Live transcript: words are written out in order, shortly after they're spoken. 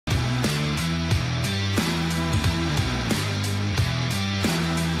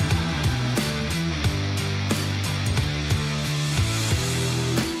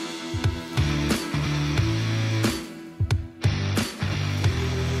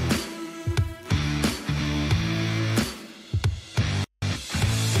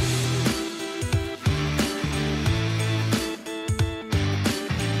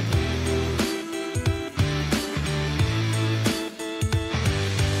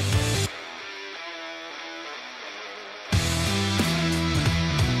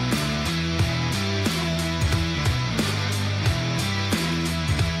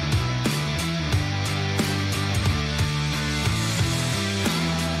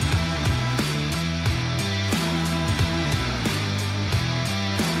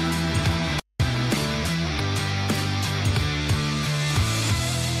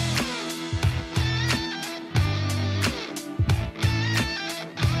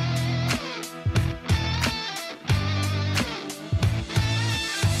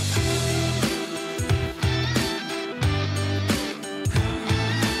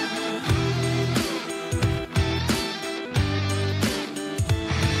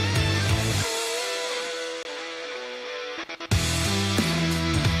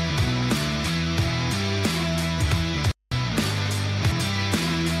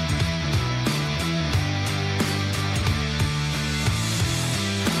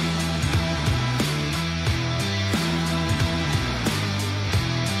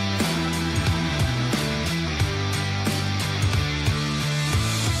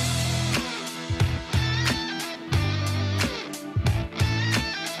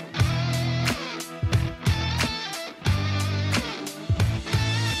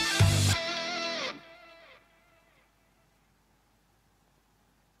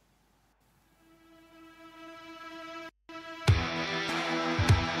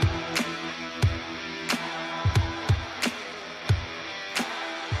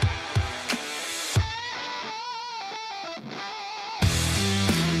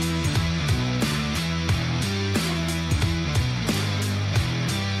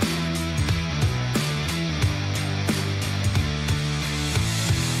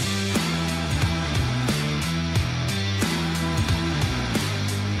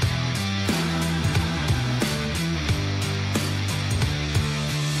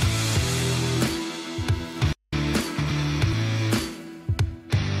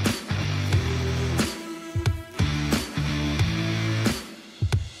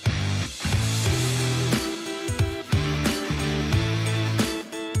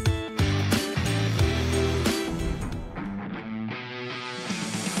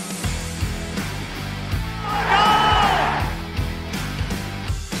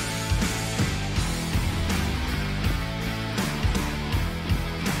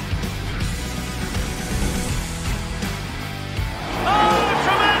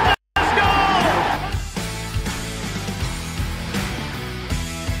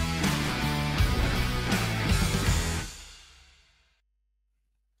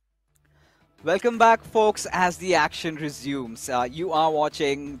Welcome back, folks, as the action resumes. You are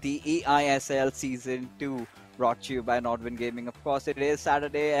watching the eISL Season 2, brought to you by Nordwin Gaming. Of course, it is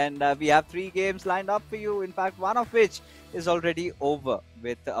Saturday, and we have three games lined up for you. In fact, one of which is already over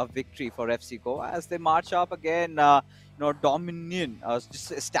with a victory for FC Goa as they march up again, dominion,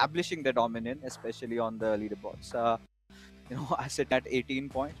 just establishing the dominion, especially on the leaderboards. I sit at 18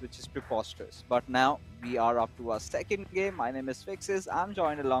 points, which is preposterous. But now we are up to our second game. My name is Fixes. I'm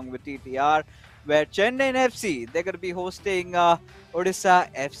joined along with TTR, where Chennaiyin FC, they're going to be hosting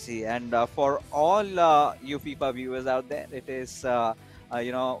Odisha FC. And for all you FIFA viewers out there, it is,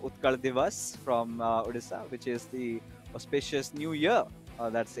 Utkal Divas from Odisha, which is the auspicious new year.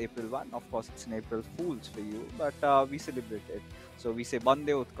 That's April 1. Of course, it's an April Fool's for you, but we celebrate it. So we say Bande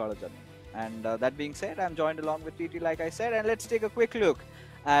Utkal Jana. And that being said, I'm joined along with TT, like I said, and let's take a quick look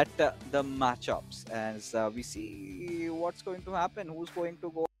at the matchups as we see what's going to happen, who's going to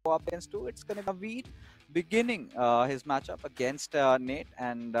go up against who. It's going to be Naveed beginning his matchup against Nate,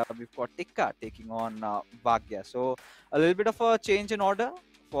 and we've got Tikka taking on Bhagya. So a little bit of a change in order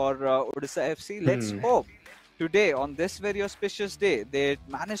for Odisha FC. Let's hope today, on this very auspicious day, they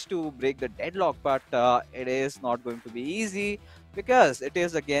managed to break the deadlock, but it is not going to be easy because it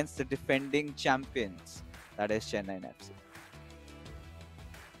is against the defending champions, that is Chennaiyin FC.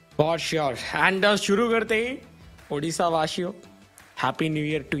 For sure. And शुरू करते ही ओडिशा वासियों, happy new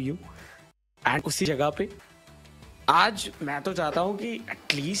year to you. And उसी जगह पे आज मैं तो चाहता हूँ कि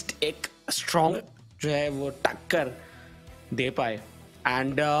एटलीस्ट एक स्ट्रॉन्ग जो है वो टक्कर दे पाए.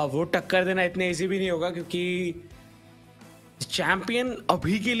 एंड वो टक्कर देना इतने इजी भी नहीं होगा क्योंकि चैंपियन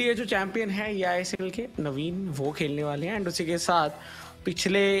अभी के लिए जो चैंपियन है eISL के नवीन वो खेलने वाले हैं. एंड उसी के साथ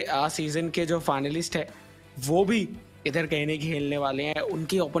पिछले सीजन के जो फाइनलिस्ट है वो भी इधर कहीं नहीं खेलने वाले हैं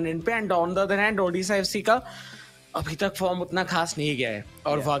उनके ओपोनेंट पे. And on the other hand Odisha FC का अभी तक फॉर्म उतना खास नहीं गया है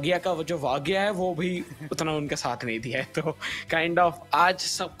और वागिया का जो वागिया है वो भी उतना उनका साथ नहीं दिया है. तो काइंड ऑफ आज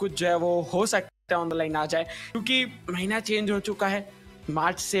सब कुछ जो है वो हो सकता है ऑन द लाइन आ जाए क्योंकि महीना चेंज हो चुका है,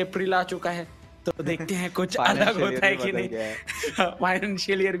 मार्च से अप्रैल आ चुका है. तो देखते हैं कुछ अलग होता है कि नहीं.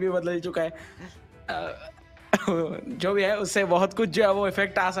 फाइनेंशियल ईयर भी बदल चुका है. जो भी है उससे बहुत कुछ जो है वो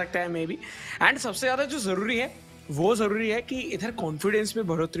इफेक्ट आ सकता है मे बी. एंड सबसे ज्यादा जो जरूरी है वो जरूरी है कि इधर कॉन्फिडेंस में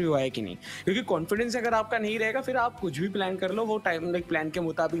बढ़ोतरी हुआ है कि नहीं, क्योंकि कॉन्फिडेंस अगर आपका नहीं रहेगा फिर आप कुछ भी प्लान कर लो वो टाइम लाइक प्लान के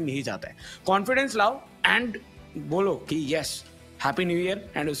मुताबिक नहीं जाता है. कॉन्फिडेंस लाओ एंड बोलो कि yes happy new year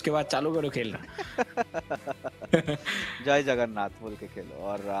and उसके बाद चालू करो खेलना. जय जगन्नाथ बोल के खेलो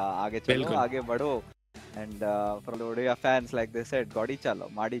और आगे चलो, आगे बढ़ो. And for the Odisha fans, like they said, Godi chalo,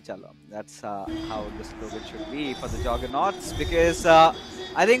 Madi chalo. That's how the slogan should be for the Juggernauts, because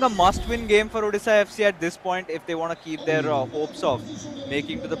I think a must-win game for Odisha FC at this point if they want to keep their hopes of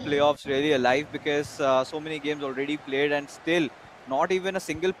making to the playoffs really alive, because so many games already played and still not even a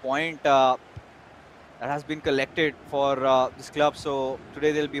single point that has been collected for this club. So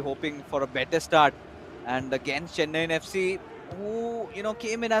today they'll be hoping for a better start. And against Chennaiyin FC, who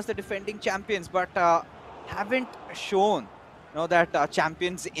came in as the defending champions, but haven't shown that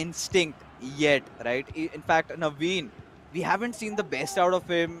champions instinct yet, right? In fact, Naveen, we haven't seen the best out of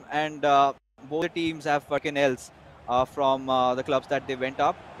him, and both the teams have fucking else from the clubs that they went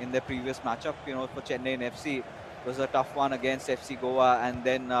up in their previous matchup. For Chennaiyin FC, it was a tough one against FC Goa, and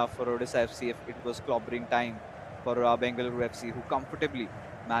then for Odisha FC, it was clobbering time for Bengaluru FC, who comfortably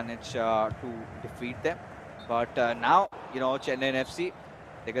managed to defeat them. But now, Chennaiyin FC,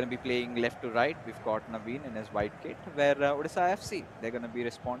 they're going to be playing left to right. We've got Naveen in his white kit, where Odisha FC, they're going to be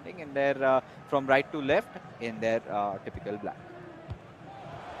responding in their from right to left in their typical black.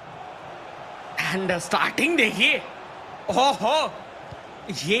 And starting देखिए, ओहो,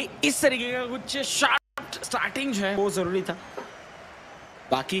 ये इस तरीके का कुछ sharp starting जो है वो जरूरी था.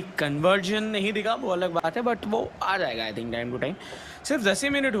 बाकी कन्वर्जन नहीं दिखा वो अलग बात है, बट वो आ जाएगा I think time to time. सिर्फ 10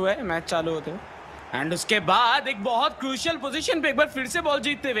 मिनट हुआ है मैच चालू होते हुए. एंड उसके बाद एक बहुत क्रूशियल पोजीशन पे एक बार फिर से बॉल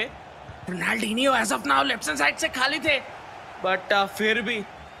जीतते हुए Ronaldinho as of now left hand side से खाली थे, बट फिर भी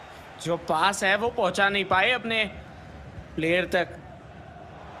जो पास है वो पहुंचा नहीं पाए अपने प्लेयर तक.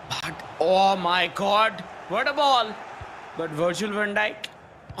 But oh my God what a ball. But Virgil van Dyke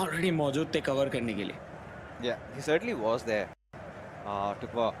already मौजूद थे कवर करने के लिए. Yeah, he certainly was there to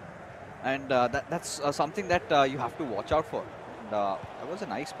cover, and that's something that you have to watch out for. That was a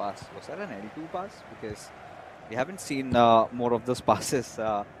nice pass. Was that an L2 pass? Because we haven't seen more of those passes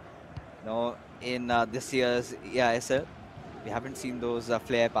in this year's eISL. We haven't seen those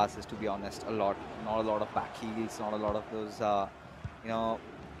flare passes, to be honest, a lot. Not a lot of back heels, not a lot of those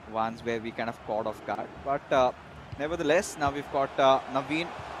ones where we kind of caught off guard. But nevertheless, now we've got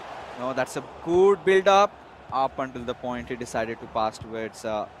Naveen. That's a good build-up until the point he decided to pass towards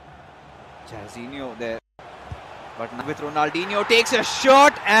Jairzinho there. But now with Ronaldinho takes a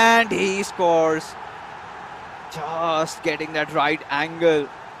shot and he scores. Just getting that right angle.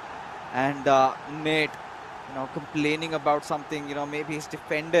 And Nate, complaining about something, maybe his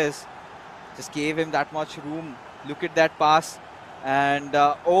defenders just gave him that much room. Look at that pass. And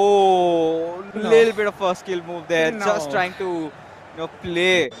little bit of a skill move there. Just trying to,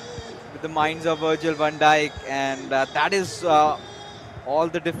 play with the minds of Virgil van Dijk. And that is all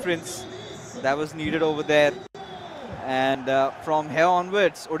the difference that was needed over there. And from here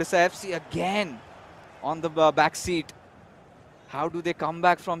onwards, Odisha FC again on the back seat. How do they come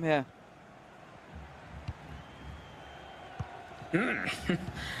back from here?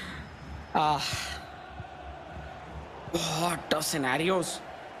 बहुत tough scenarios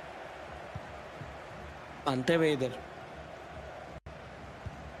बनते हुए इधर.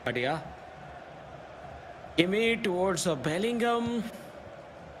 But yeah, Gimme towards Bellingham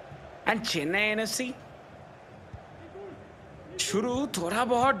and Chennai NFC. शुरू थोड़ा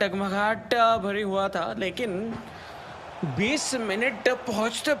बहुत डगमगाहट भरी हुआ था, लेकिन 20 मिनट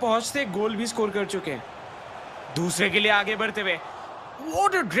पहुंचते पहुंचते गोल भी स्कोर कर चुके हैं. दूसरे के लिए आगे बढ़ते हुए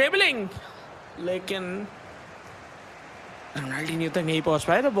व्हाट अ ड्रिबलिंग, लेकिन रोनाल्डिनियो तक नहीं पहुंच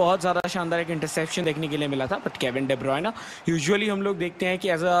पाए. तो बहुत ज़्यादा शानदार एक इंटरसेप्शन देखने के लिए मिला था. But Kevin day Bruyne, usually हम लोग देखते हैं कि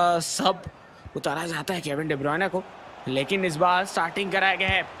एज अ सब उतारा जाता है केविन डे ब्रुयना को, लेकिन इस बार स्टार्टिंग कराया गया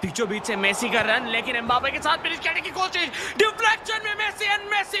है. बीचों बीच से मेसी का रन, लेकिन एम्बापे के साथ फिनिश करने की कोशिश. डिफ्लेक्शन में मेसी एंड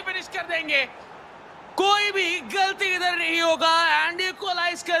मेसी फिनिश कर देंगे. कोई भी गलती इधर नहीं होगा एंड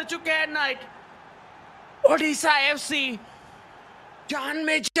इक्वलाइज कर चुके हैं नाइट. ओडिशा एफसी जान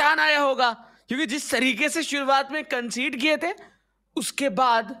में जान आया होगा, क्योंकि जिस तरीके से शुरुआत में कंसीड किए थे, उसके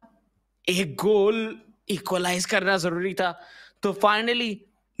बाद एक गोल इक्वलाइज करना जरूरी था. तो फाइनली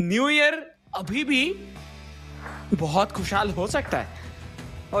न्यू ईयर अभी भी बहुत खुशहाल हो सकता है.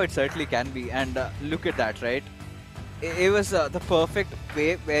 Oh, it certainly can be. And look at that, right? It was the perfect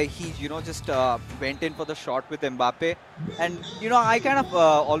way where he, just went in for the shot with Mbappe. And, I kind of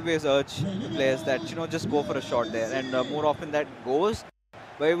always urge players that, just go for a shot there. And more often that goes.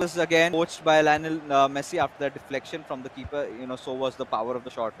 But it was again coached by Lionel Messi after that deflection from the keeper. So was the power of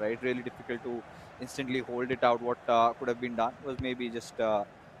the shot, right? Really difficult to instantly hold it out. What could have been done was maybe just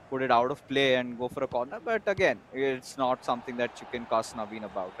put it out of play and go for a corner. But again, it's not something that you can cuss Naveen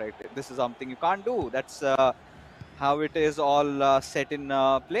about, right? This is something you can't do. That's how it is all set in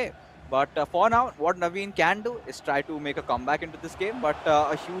play. But for now, what Naveen can do is try to make a comeback into this game. But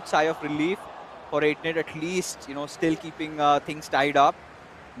a huge sigh of relief for 8-net at least, still keeping things tied up,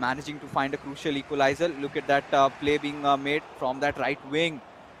 managing to find a crucial equalizer. Look at that play being made from that right wing.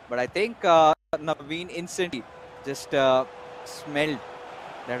 But I think Naveen instantly just smelled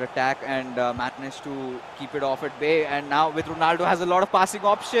that attack and managed to keep it off at bay. And now with Ronaldo has a lot of passing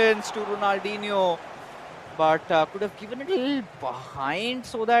options to Ronaldinho, but could have given it a little behind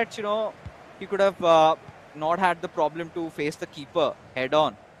so that, he could have not had the problem to face the keeper head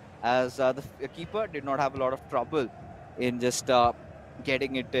on, as the keeper did not have a lot of trouble in just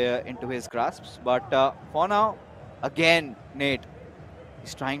getting it into his grasps. But for now, again, Nate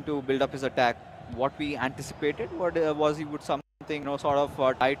is trying to build up his attack. What we anticipated was he would something, sort of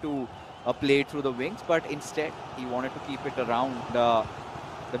try to play it through the wings, but instead he wanted to keep it around the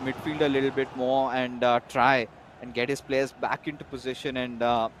midfield a little bit more and try and get his players back into position and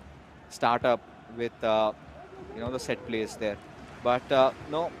start up with the set plays there. But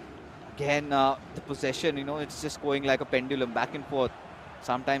no, again the possession, it's just going like a pendulum back and forth.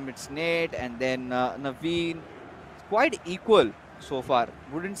 Sometimes it's Nate and then Naveen. It's quite equal so far.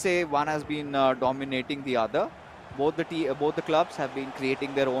 Wouldn't say one has been dominating the other. Both the clubs have been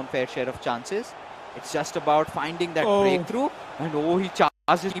creating their own fair share of chances. It's just about finding that breakthrough. And he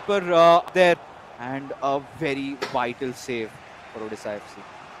charged his keeper there. And a very vital save for Odisha FC.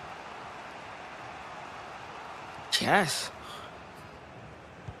 Yes.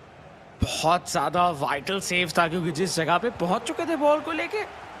 बहुत ज्यादा vital save था, क्योंकि जिस जगह पे पहुंच चुके थे बॉल को लेके,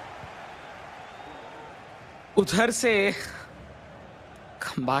 उधर से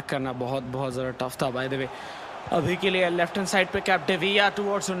कमबैक करना बहुत बहुत ज्यादा टफ था. बाय द वे, अभी के लिए लेफ्ट हैंड साइड पे कैप डेविया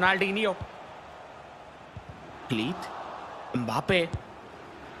टुवर्ड्स रोनाल्डिनियो. क्लीट एम्बापे,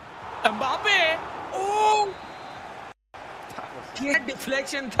 ओह ये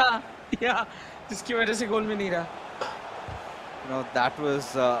डिफ्लेक्शन था या जिसकी वजह से गोल में नहीं रहा. That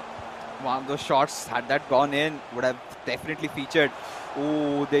was one of those shots. Had that gone in, would have definitely featured.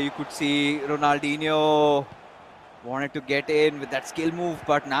 Oh, there you could see Ronaldinho wanted to get in with that skill move,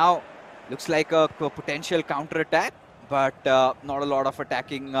 but now looks like a potential counter attack, but not a lot of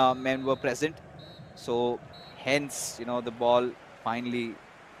attacking men were present. So hence, the ball finally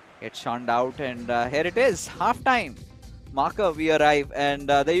gets shunned out, and here it is, halftime marker. We arrive, and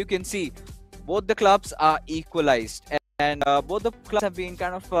there you can see both the clubs are equalized, and both the clubs have been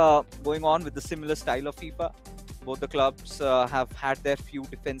kind of going on with the similar style of FIFA. Both the clubs have had their few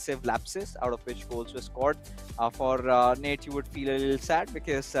defensive lapses, out of which goals were scored. For Nate, you would feel a little sad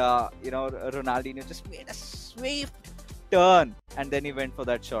because Ronaldinho just made a swift turn and then he went for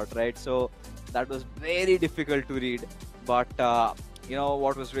that shot, right? So that was very difficult to read. But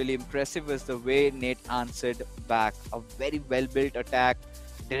what was really impressive was the way Nate answered back. A very well-built attack,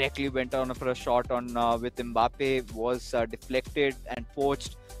 directly went on for a shot on with Mbappe, was deflected and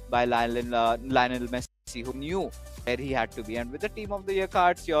poached by Lionel Messi, who knew where he had to be. And with the Team of the Year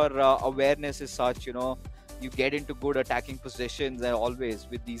cards, your awareness is such, you get into good attacking positions always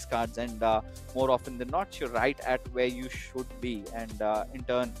with these cards, and more often than not, you're right at where you should be, and in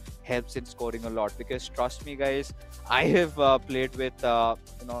turn helps in scoring a lot. Because trust me, guys, I have played with,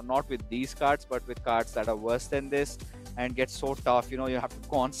 not with these cards, but with cards that are worse than this, and get so tough. You have to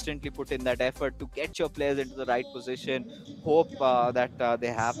constantly put in that effort to get your players into the right position, hope that they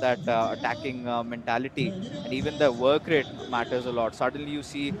have that attacking mentality, and even the work rate matters a lot. Suddenly you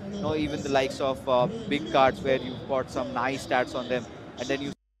see, even the likes of big cards where you've got some nice stats on them, and then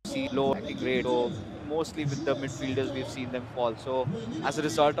you see low attacking rate. So mostly with the midfielders, we've seen them fall. So as a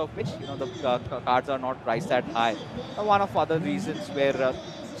result of which, the cards are not priced that high. One of other reasons where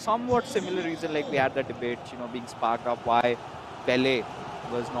somewhat similar reason, like we had the debate, being sparked up why Pele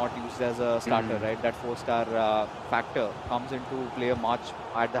was not used as a starter, right? That 4-star factor comes into play much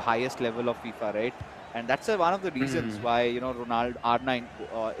at the highest level of FIFA, right? And that's one of the reasons why, Ronaldo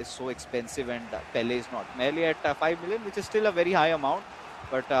R9 is so expensive and Pele is not. Merely at 5 million, which is still a very high amount,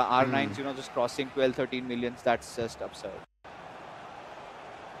 but R9's, just crossing 12, 13 millions, that's just absurd.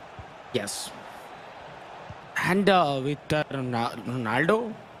 Yes. And with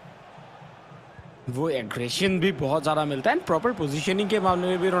Ronaldo, वो aggression भी बहुत ज्यादा मिलता है, proper positioning के मामले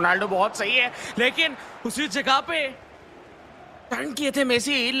में भी रोनाल्डो बहुत सही है, लेकिन उसी जगह पे टर्न किए थे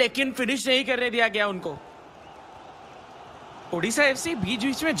मेसी, लेकिन फिनिश नहीं करने दिया गया उनको. ओडिशा एफसी बीच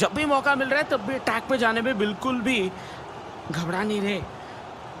बीच में जब भी मौका मिल रहा है तब भी अटैक पे जाने में बिल्कुल भी घबरा नहीं रहे,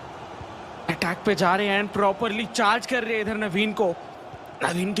 अटैक पे जा रहे हैं, प्रॉपरली चार्ज कर रहे हैं इधर नवीन को.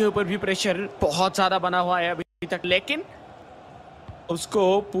 नवीन के ऊपर भी प्रेशर बहुत ज्यादा बना हुआ है अभी तक, लेकिन उसको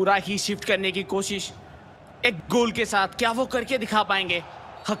पूरा ही शिफ्ट करने की कोशिश एक गोल के साथ, क्या वो करके दिखा पाएंगे?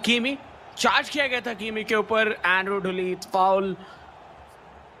 हकीमी चार्ज किया गया था हकीमी के ऊपर, एंड्रू डुलीट फाउल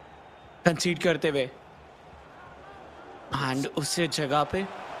कंसीड करते हुए, एंड उससे जगह पे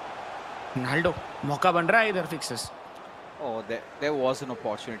रोनाल्डो, मौका बन रहा है इधर fixes. Oh, there was an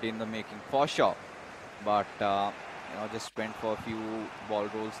opportunity in the making for sure, but just went for a few ball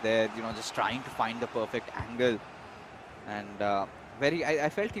rolls there, just trying to find the perfect angle, and I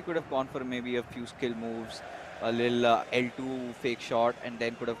felt he could have gone for maybe a few skill moves, a little L2 fake shot, and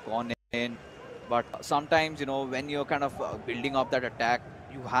then could have gone in. But sometimes, when you're kind of building up that attack,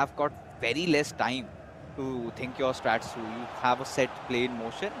 you have got very less time to think your strats through. You have a set play in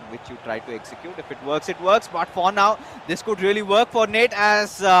motion, which you try to execute. If it works, it works. But for now, this could really work for Nate,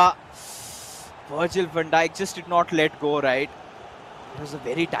 as Virgil van Dijk just did not let go, right? It was a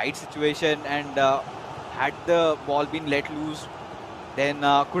very tight situation, and had the ball been let loose, then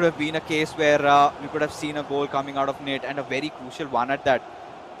could have been a case where we could have seen a goal coming out of Nate, and a very crucial one at that.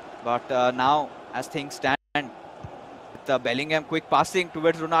 But now, as things stand, with Bellingham quick passing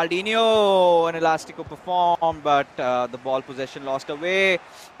towards Ronaldinho, an Elastico performed, but the ball possession lost away,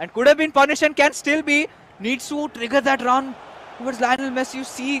 and could have been punished and can still be. Needs to trigger that run towards Lionel Messi. You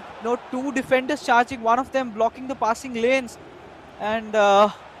see, two defenders charging, one of them blocking the passing lanes, and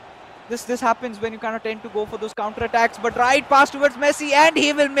this happens when you kind of tend to go for those counter attacks. But right pass towards Messi, and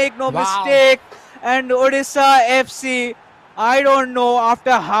he will make no mistake. And Odisha FC, I don't know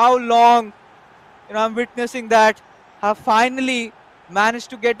after how long, I'm witnessing that, have finally managed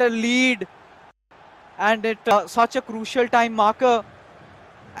to get a lead, and at such a crucial time marker.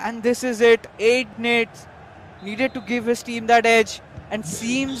 And this is it. 8 minutes needed to give his team that edge, and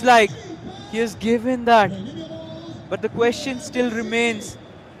seems like he has given that. But the question still remains,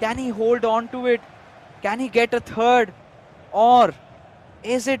 can he hold on to it? Can he get a third? Or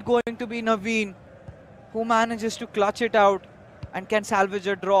is it going to be Naveen who manages to clutch it out and can salvage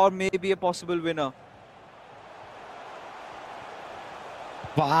a draw or maybe a possible winner?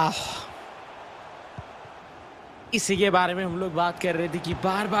 वाह, इसी के बारे में हम लोग बात कर रहे थे कि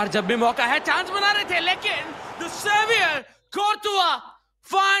बार बार जब भी मौका है चांस बना रहे थे, लेकिन द सेवियर कोर्तुआ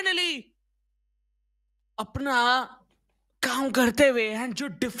फाइनली अपना काम करते हुए, एंड जो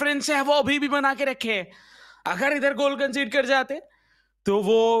डिफरेंस है वो अभी भी बना के रखे. अगर इधर गोल कंसीड कर जाते तो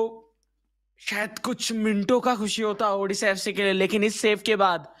वो शायद कुछ मिनटों का खुशी होता ओडिशा एफसी के लिए, लेकिन इस सेव के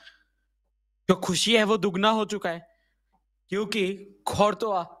बाद जो खुशी है वो दुगना हो चुका है, क्योंकि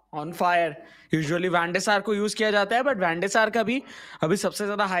कोर्तोआ ऑन फायर। यूजुअली वैंडेसार को यूज किया जाता है, बट वैंडेसार का भी अभी सबसे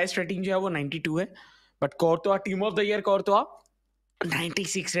ज्यादा हाईएस्ट रेटिंग जो है वो 92 है, but कोर्तोआ team of the year कोर्तोआ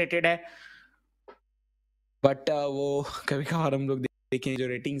 96 rated है। बट वो कभी कभार हम लोग देखें जो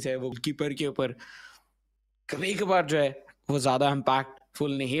रेटिंग्स है वो कीपर के ऊपर कभी कभार जो है वो ज्यादा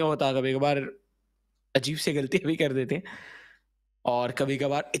इम्पैक्टफुल नहीं होता, कभी कभार अजीब सी गलतियां भी कर देते हैं, और कभी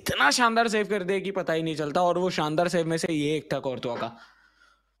कभार इतना शानदार सेव कर दे कि पता ही नहीं चलता, और वो शानदार सेव में से ये एक था कोर्तोआ का।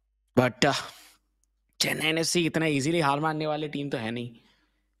 बट चेन्नई एफसी इतना इजीली हार मानने वाली टीम तो है नहीं।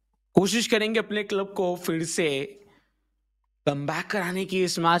 कोशिश करेंगे अपने क्लब को फिर से कमबैक कराने की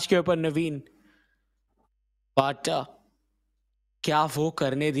इस मैच के ऊपर नवीन, बट क्या वो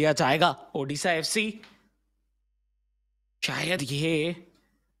करने दिया जाएगा ओडिशा एफसी? शायद ये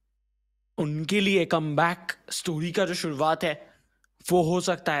उनके लिए कमबैक स्टोरी का जो शुरुआत है वो हो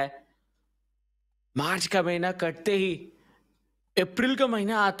सकता है। मार्च का महीना कटते ही, अप्रैल का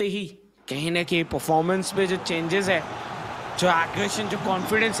महीना आते ही कहीं ना कहीं परफॉर्मेंस पे जो चेंजेस है, जो एग्रेशन, जो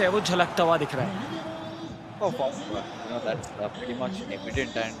कॉन्फिडेंस है वो झलकता हुआ दिख रहा है। That's pretty much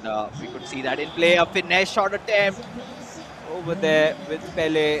evident, and we could see that in play. A finesse shot attempt over there with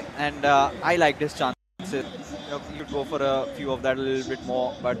Pele, and I liked his chances. You could go for a few of that a little bit more,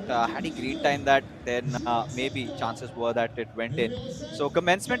 but had he green time that, then maybe chances were that it went in. So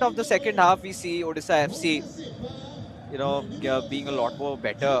commencement of the second half, we see Odisha FC, being a lot more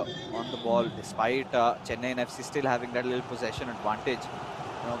better on the ball, despite Chennaiyin FC still having that little possession advantage.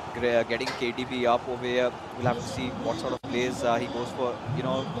 Getting KDB up over here, we'll have to see what sort of plays he goes for. He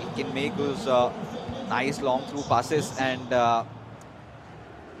can make those nice long through passes, and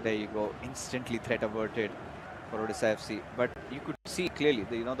there you go, instantly threat averted for Odisha FC. But you could see clearly,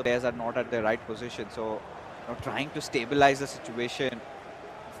 the players are not at the right position, so trying to stabilize the situation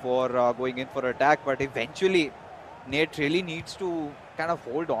for going in for attack. But eventually, Nate really needs to kind of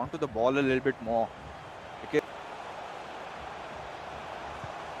hold on to the ball a little bit more.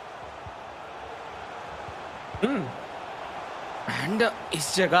 And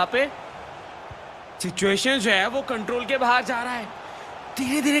इस जगह पे situation जो है वो control के बाहर जा रहा है,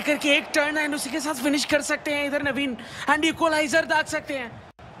 धीरे धीरे करके एक टर्न एंड उसी के साथ फिनिश कर सकते हैं इधर नवीन, एंड इक्वलाइजर दाग सकते हैं,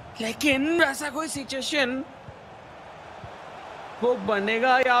 लेकिन वैसा कोई सिचुएशन वो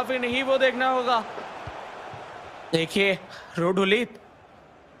बनेगा या फिर नहीं वो देखना होगा। देखिए रोडुलित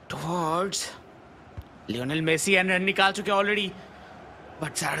towards Lionel Messi, and run निकाल चुके ऑलरेडी,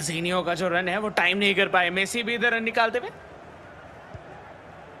 बट सार्जिनियो का जो रन है वो टाइम नहीं कर पाए। मेसी भी इधर रन निकालते हुए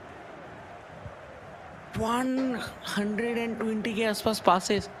 120 के आसपास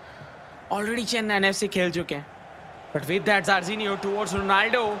पासेस ऑलरेडी चेन्नई एफसी खेल चुके हैं, but with that सार्जिनियो towards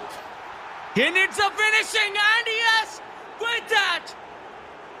Ronaldo, he needs a finishing, and yes, with that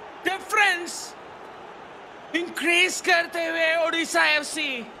difference increase करते हुए ओडिशा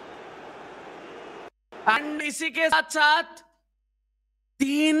एफसी, एंड इसी के साथ साथ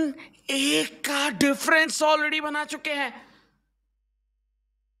 3-1 का डिफरेंस ऑलरेडी बना चुके हैं।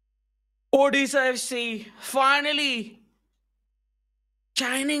 Odisha FC finally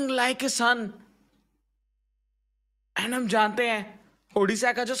shining like a sun, and हम जानते हैं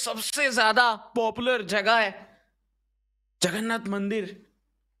ओडिशा का जो सबसे ज्यादा पॉपुलर जगह है जगन्नाथ मंदिर,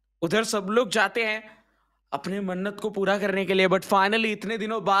 उधर सब लोग जाते हैं अपने मन्नत को पूरा करने के लिए, बट फाइनली इतने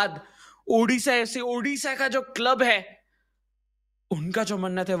दिनों बाद ओडिशा एफसी, ओडिशा का जो क्लब है, उनका जो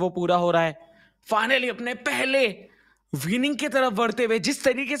मन्नत है वो पूरा हो रहा है। फाइनली अपने पहले विनिंग की तरफ बढ़ते हुए जिस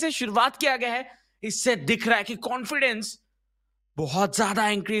तरीके से शुरुआत किया गया है, इससे दिख रहा है कि कॉन्फिडेंस बहुत ज्यादा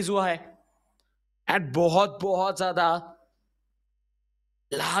इंक्रीज हुआ है, एंड बहुत बहुत ज्यादा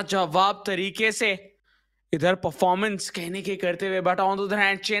लाजवाब तरीके से इधर परफॉर्मेंस कहने के करते हुए। But on the other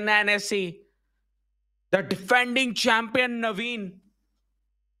hand Chennai FC, the defending champion नवीन,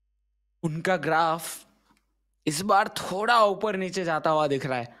 उनका ग्राफ इस बार थोड़ा ऊपर नीचे जाता हुआ दिख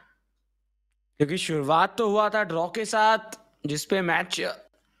रहा है, क्योंकि शुरुआत तो हुआ था ड्रॉ के साथ जिसपे मैच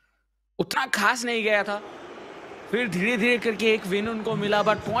उतना खास नहीं गया था, फिर धीरे धीरे करके एक विन उनको मिला,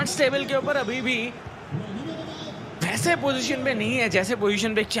 बट पॉइंट्स टेबल के ऊपर अभी भी वैसे पोजीशन पे नहीं है जैसे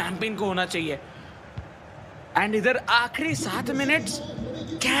पोजीशन पे चैंपियन को होना चाहिए। एंड इधर आखिरी 7 मिनट,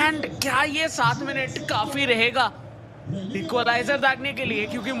 क्या ये 7 मिनट काफी रहेगा इक्वलाइजर दागने के लिए?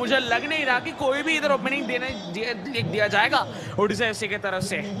 क्योंकि मुझे लग नहीं रहा कि कोई भी इधर ओपनिंग दिया जाएगा ओडिशा एफसी की तरफ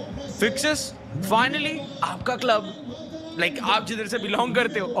से। फिक्सेस फाइनली आपका क्लब, आप जिधर से बिलोंग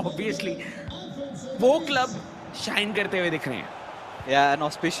करते हो ऑब्वियसली वो क्लब शाइन करते हुए दिख रहे हैं। Yeah, an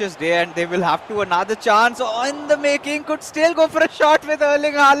auspicious day, and they will have to another chance in the making. Could still go for a shot with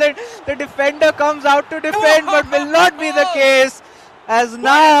Erling Haaland. The defender comes out to defend, but will not be the case. As What a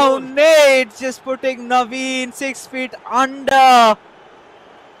now goal! Nate just putting Naveen 6 feet under.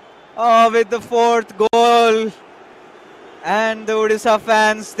 With the fourth goal. And the Odisha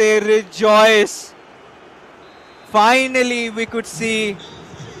fans, they rejoice. Finally, we could see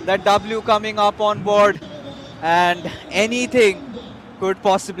that W coming up on board. And anything could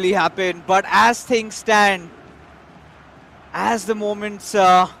possibly happen. But as things stand, as the moments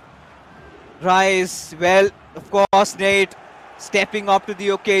rise, well, of course, Nate stepping up to the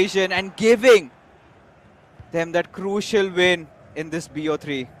occasion and giving them that crucial win in this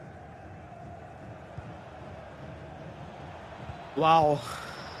BO3. Wow,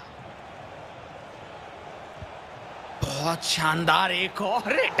 बहुत शानदार एक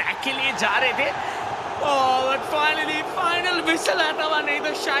और attack के लिए जा रहे थे, but finally final whistle आता हुआ, नहीं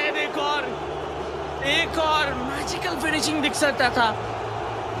तो शायद एक और मैजिकल फिनिशिंग दिख सकता था.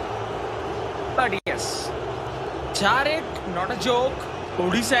 But yes, 4-1 not a joke.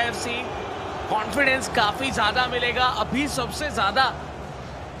 Odisha FC confidence काफी ज्यादा मिलेगा. अभी सबसे ज्यादा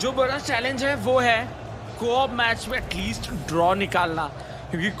जो बड़ा चैलेंज है वो है कोऑप मैच में एटलीस्ट ड्रॉ निकालना,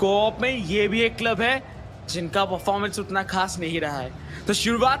 क्योंकि कोऑप में ये भी एक क्लब है जिनका परफॉर्मेंस उतना खास नहीं रहा है. तो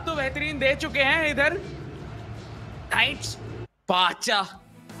शुरुआत तो बेहतरीन दे चुके हैं इधर नाइट्स. बाचा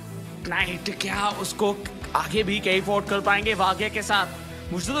नाइट क्या उसको आगे भी कई फोर्ट कर पाएंगे भाग्य के साथ?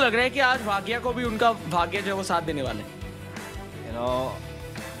 मुझे तो लग रहा है कि आज भाग्य को भी उनका भाग्य जो है वो साथ देने वाले.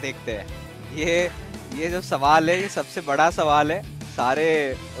 देखते हैं. ये जो सवाल है, ये सबसे बड़ा सवाल है सारे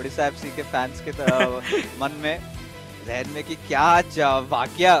ओडिशा एफसी के फैंस के मन में, जहन में, कि क्या आज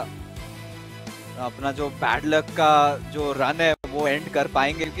भाग्य अपना जो बैड लक का जो रन है वो एंड कर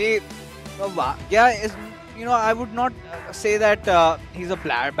पाएंगे. क्योंकि भाग्य is, I would not say that he's a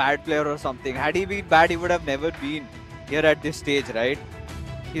bad player or something. Had he been bad, he would have never been here at this stage, right?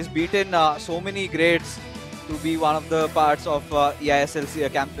 He's beaten so many greats to be one of the parts of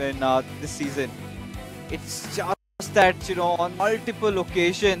eISL campaign this season. It's just that, on multiple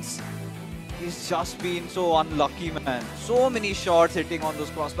occasions, he's just been so unlucky, man. So many shots hitting on those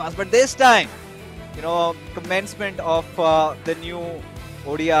crossbars. But this time, commencement of the new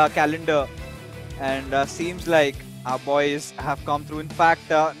ODI calendar, and seems like our boys have come through. In fact,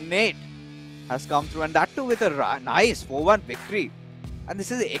 Nate has come through, and that too with a nice 4-1 victory. And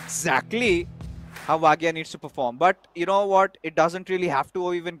this is exactly how Bhagya needs to perform. But you know what? It doesn't really have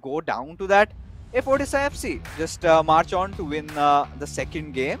to even go down to that. If Odisha FC just march on to win the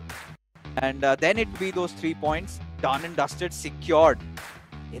second game, and then it be those 3 points done and dusted, secured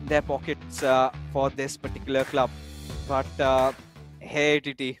in their pockets for this particular club. But hey,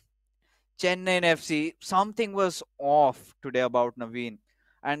 TT, Chennaiyin FC, something was off today about Naveen.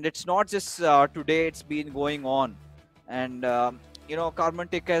 And it's not just today, it's been going on. And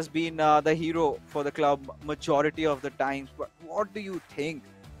Karmantik has been the hero for the club majority of the times. But what do you think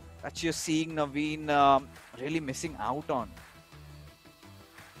that you're seeing Naveen really missing out on?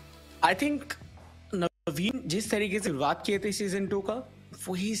 I think नवीन जिस तरीके से शुरुआत किए थे season 2 का,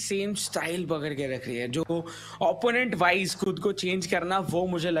 वही same style पकड़ के रख रही है. जो ओपोनेंट वाइज खुद को चेंज करना, वो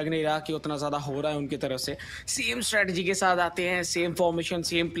मुझे लग नहीं रहा कि उतना ज्यादा हो रहा है उनकी तरफ से. सेम स्ट्रेटजी के साथ आते हैं, same formation,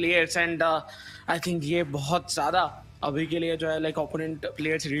 same players, and I think ये बहुत ज्यादा अभी के लिए जो है लाइक ओपोनेंट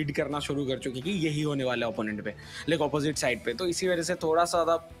प्लेयर्स रीड करना शुरू कर चुके कि यही होने वाला है ओपोनेंट पे, लाइक ऑपोजिट साइड पे. तो इसी वजह से थोड़ा सा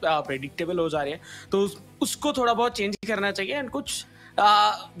ज्यादा प्रेडिक्टेबल हो जा रही है. तो उसको थोड़ा बहुत चेंज करना चाहिए. एंड कुछ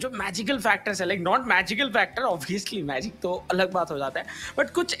जो मैजिकल फैक्टर्स है, like not magical factor, obviously magic तो अलग बात हो जाता है, बट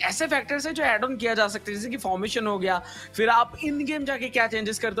कुछ ऐसे फैक्टर्स है जो ऐड ऑन किया जा सकते हैं, जैसे कि फॉर्मेशन हो गया, फिर आप इन गेम जाके क्या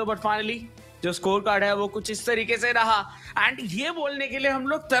चेंजेस करते हो. बट फाइनली जो स्कोर कार्ड है वो कुछ इस तरीके से रहा. एंड ये बोलने के लिए हम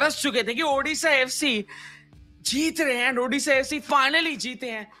लोग तरस चुके थे कि ओडिशा एफसी जीत रहे हैं. ओडिशा एफसी फाइनली जीते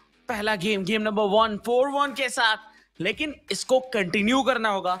हैं पहला गेम नंबर 1 4-1 के साथ. लेकिन इसको कंटिन्यू करना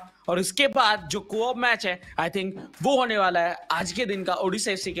होगा, और इसके बाद जो कोऑप मैच है, आई थिंक वो होने वाला है आज के दिन का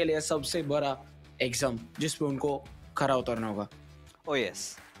ओडिशा एफसी के लिए सबसे बड़ा एग्जाम, जिस पे उनको खरा उतरना होगा. Oh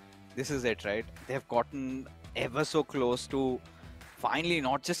yes, this is it, right? They have gotten ever so close to finally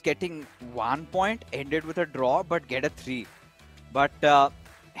not just getting 1 point, ended with a draw, but get a 3. But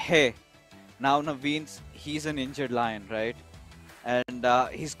hey, now Naveen's, he's an injured lion, right? And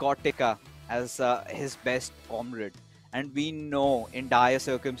he's got Tika as his best comrade. And we know in dire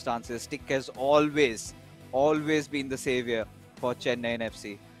circumstances, Tick has always been the savior for Chennaiyin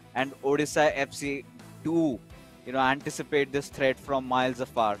FC. And Odisha FC do, anticipate this threat from miles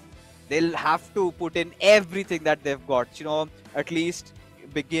afar. They'll have to put in everything that they've got, at least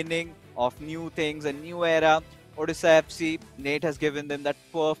beginning of new things, a new era. Odisha FC, Nate has given them that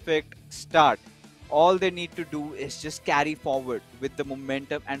perfect start. All they need to do is just carry forward with the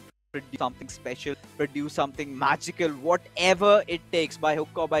momentum and produce something special, produce something magical, whatever it takes, by hook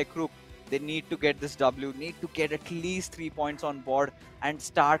or by crook. They need to get this W, need to get at least 3 points on board and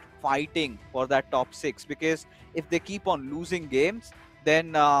start fighting for that top 6. Because if they keep on losing games,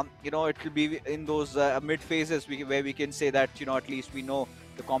 then it will be in those mid phases where we can say that at least we know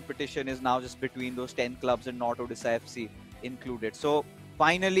the competition is now just between those 10 clubs and not Odisha FC included. So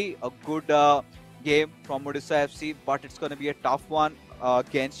finally, a good game from Odisha FC, but it's going to be a tough one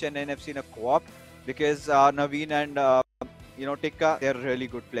against Chennaiyin FC in a co-op, because Naveen and Tikka, they're really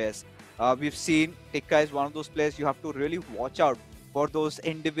good players. We've seen Tikka is one of those players you have to really watch out for those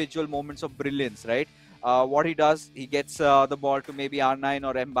individual moments of brilliance, right? What he does, he gets the ball to maybe R9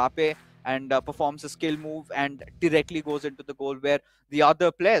 or Mbappe and performs a skill move and directly goes into the goal, where the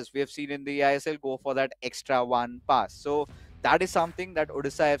other players we have seen in the eISL go for that extra one pass. So that is something that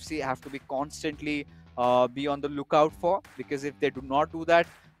Odisha FC have to be constantly be on the lookout for, because if they do not do that,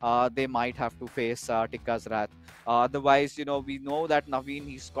 they might have to face Tikka's wrath. Otherwise, we know that Naveen,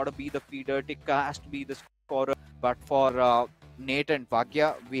 he's got to be the feeder, Tikka has to be the scorer. But for Nate and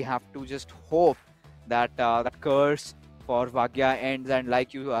Bhagya, we have to just hope that that curse for Bhagya ends, and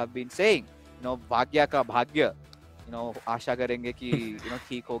like you have been saying, Bhagya ka bhagya, आशा करेंगे कि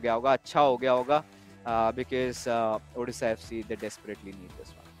ठीक हो गया होगा, अच्छा हो गया होगा, because Odisha FC, they desperately need this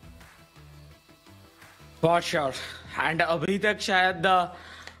one. For sure. And अभी तक शायद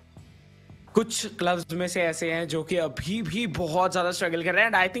कुछ क्लब्स में से ऐसे हैं जो कि अभी भी बहुत ज्यादा स्ट्रगल कर रहे हैं,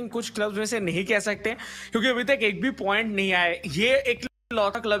 एंड आई थिंक कुछ क्लब्स में से नहीं कह सकते क्योंकि अभी तक एक भी पॉइंट नहीं आए. ये एक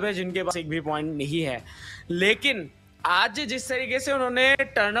लौता क्लब है जिनके पास एक भी पॉइंट नहीं है, लेकिन आज जिस तरीके से उन्होंने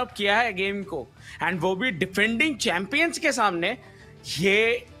टर्न अप किया है गेम को, एंड वो भी डिफेंडिंग चैंपियंस के सामने,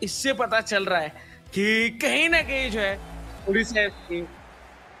 ये इससे पता चल रहा है कि कहीं ना कहीं जो है उड़ीसा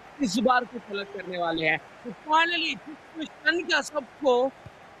इस बार कुछ अलग करने वाले हैं. तो फाइनली जिस मिशन का सबको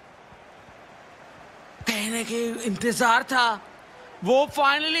कहीं ना कहीं इंतजार था, वो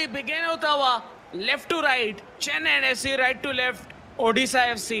फाइनली बिगिन होता हुआ. Left to right Chennai FC, right to left Odisha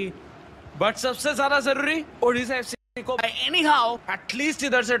FC, but सबसे ज्यादा जरूरी ओडिशा एफसी को एनी हाउ एटलीस्ट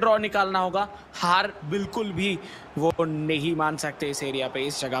इधर से ड्रॉ निकालना होगा. हार बिल्कुल भी वो नहीं मान सकते इस एरिया पे,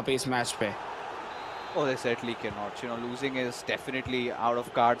 इस जगह पे, इस मैच पे. Oh, they certainly cannot. Losing is definitely out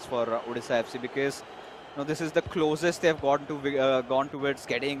of cards for Odisha FC, because this is the closest they've gone towards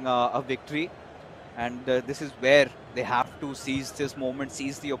getting a victory, and this is where they have to seize this moment,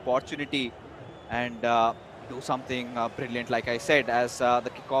 seize the opportunity, and do something brilliant. Like I said, as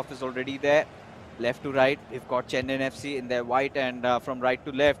the kickoff is already there, left to right, we've got Chennaiyin FC in their white, and from right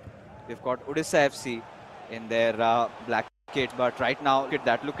to left, we've got Odisha FC in their black kit. But right now,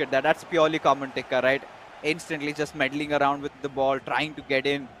 look at that. That's purely common Tikka, right? Instantly just meddling around with the ball, trying to get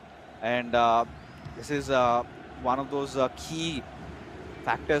in, and this is one of those key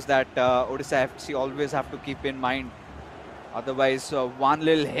factors that Odisha FC always have to keep in mind. Otherwise, one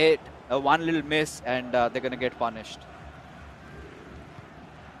little hit, one little miss, and they're going to get punished.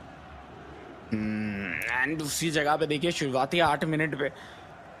 And दूसरी जगह पे देखिए, शुरुआती 8 minute पे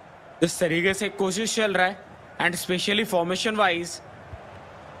इस तरीके से कोशिश चल रहा है, एंड स्पेशली फॉर्मेशन वाइज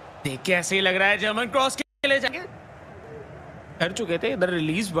देख के ऐसे ही लग रहा है जर्मन क्रॉस के लिए जाके कर चुके थे इधर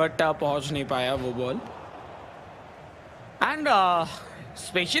रिलीज, बट पहुंच नहीं पाया वो ball. And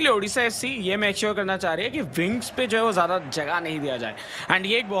specially Odisha FC ये मेक श्योर करना चाह रही है कि विंग्स पे जो है वो ज्यादा जगह नहीं दिया जाए, एंड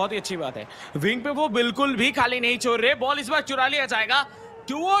ये एक बहुत ही अच्छी बात है. विंग पे वो बिल्कुल भी खाली नहीं छोड़ रहे. बॉल इस बार चुरा लिया जाएगा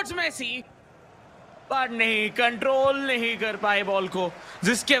टुवर्ड्स मेसी, पर नहीं, कंट्रोल नहीं कर पाए बॉल को,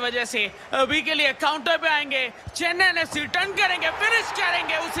 जिसके वजह से अभी के लिए काउंटर पे आएंगे. चेन्नई एफसी टर्न करेंगे, फिनिश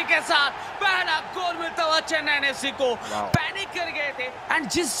करेंगे. उसी के साथ पहला गोल मिलता हुआ चेन्नई एफसी को. पैनिक कर गए थे, एंड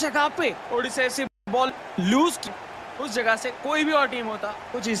जिस जगह पे ओडिशा एफसी बॉल लूज की, उस जगह से कोई भी और टीम होता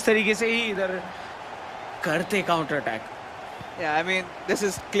कुछ इस तरीके से ही इधर करते counter attack. Yeah, I mean, this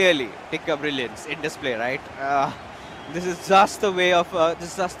is clearly Tikka brilliance in display, right? This is just the way of, this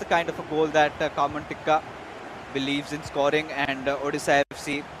is just the kind of a goal that Common Tikka believes in scoring, and Odisha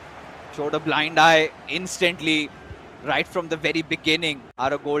FC showed a blind eye instantly, right from the very beginning,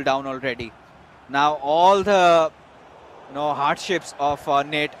 are a goal down already. Now all the hardships of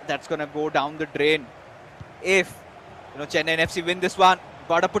Nate, that's going to go down the drain if Chennai FC win this one.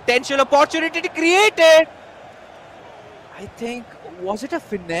 Got a potential opportunity to create it. I think, was it a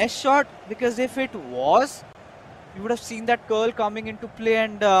finesse shot? Because if it was, you would have seen that curl coming into play,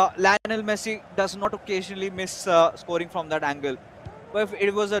 and Lionel Messi does not occasionally miss scoring from that angle. But if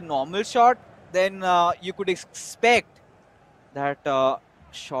it was a normal shot, then you could expect that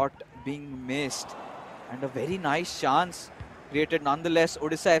shot being missed. And a very nice chance created nonetheless.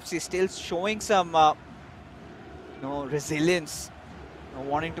 Odisha FC still showing some resilience,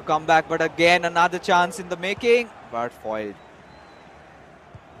 wanting to come back, but again another chance in the making, but foiled.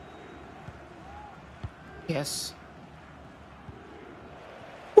 Yes.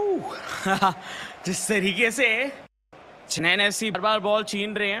 जिस तरीके से Chennai FC बार बार ball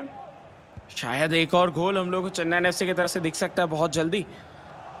छीन रहे हैं, शायद एक और गोल हम लोग को चेन्नई एफसी की तरफ से दिख सकता है बहुत जल्दी।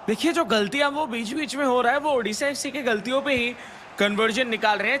 देखिए जो गलतियां वो बीच बीच में हो रहा है, वो ओडिशा एफसी की गलतियों पे ही कन्वर्जन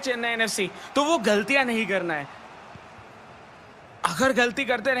निकाल रहे हैं चेन्नई एफसी। तो वो गलतियां नहीं करना है। अगर गलती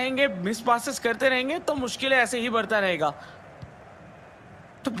करते रहेंगे, मिस पासेस करते रहेंगे, तो मुश्किलें ऐसे ही बढ़ता रहेगा।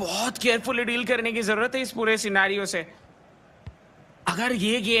 तो बहुत केयरफुली डील करने की जरूरत है इस पूरे सिनेरियो से। अगर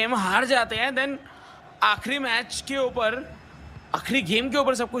ये गेम हार जाते हैं, देन आखिरी मैच के ऊपर, आखिरी गेम के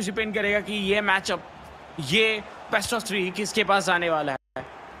ऊपर सब कुछ डिपेंड करेगा कि ये मैचअप, ये बेस्ट ऑफ 3 किसके पास जाने वाला है।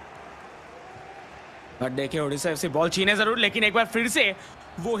 बट देखिए ओडिशा एफसी बॉल छीने जरूर, लेकिन एक बार फिर से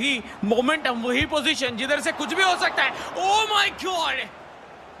वही मोमेंटम, वही पोजीशन जिधर से कुछ भी हो सकता है। Oh my God,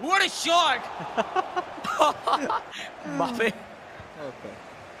 what a shot! बापे। Okay.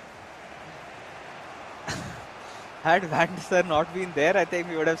 Had Van not been there, I think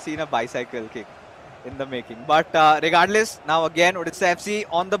we would have seen a bicycle kick in the making. But regardless, now again Odisha FC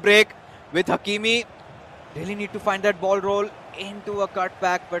on the break with Hakimi. Really need to find that ball roll into a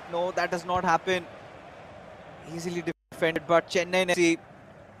cutback, but no, that does not happen. Easily defended, but Chennai FC,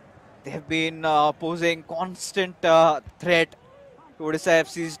 they have been posing constant threat to Odisha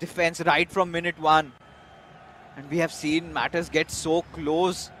FC's defense right from minute 1. And we have seen matters get so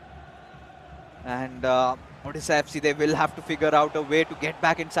close. And Odisha FC, they will have to figure out a way to get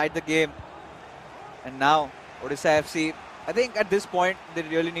back inside the game. And now Odisha FC, I think at this point they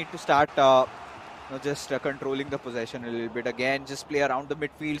really need to start just controlling the possession a little bit. Again, just play around the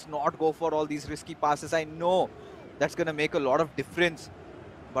midfields, not go for all these risky passes. I know that's going to make a lot of difference,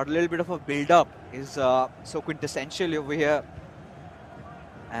 but a little bit of a build-up is so quintessential over here.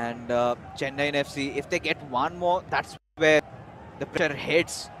 And Chennaiyin FC, if they get one more, that's where the pressure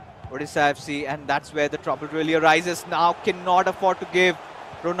hits Odisha FC, and that's where the trouble really arises. Now cannot afford to give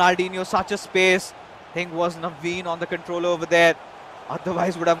Ronaldinho such a space. I think was Naveen on the controller over there.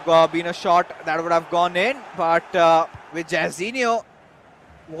 Otherwise would have been a shot that would have gone in. But with Jairzinho,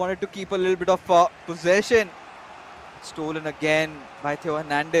 wanted to keep a little bit of possession. Stolen again by Theo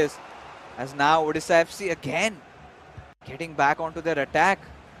Hernandez. As now Odisha FC again getting back onto their attack.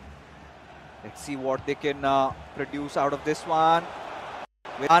 Let's see what they can produce out of this one.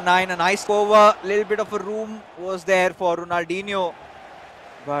 With R9, a nice over, little bit of a room was there for Ronaldinho,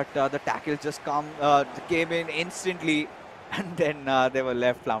 but the tackle just came in instantly, and then they were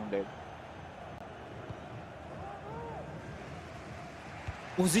left flounded.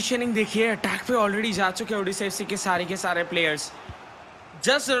 Positioning देखिए, attack पे already जा चुके हैं Odisha FC के सारे players.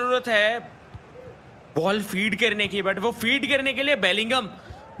 Just जरूरत है ball feed करने की, बट वो फीड करने के लिए बेलिंगम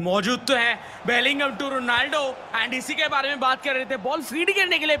मौजूद तो है। बेलिंगम टू रोनाल्डो, एंड इसी के बारे में बात कर रहे थे। बॉल फीड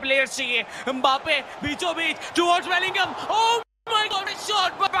करने के लिए प्लेयर्स चाहिए। एम्बापे बीचों बीच towards Bellingham. Oh my God, a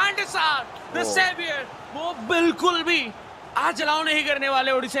shot bye van der सार, द सेवियर। वो बिल्कुल भी आज अलाउ नहीं करने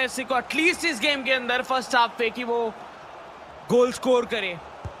वाले ओडिशा एफसी को, एटलीस्ट इस गेम के अंदर फर्स्ट हाफ पे, कि वो गोल स्कोर करे।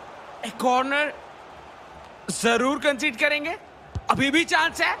 एक कॉर्नर जरूर कंसीड करेंगे, अभी भी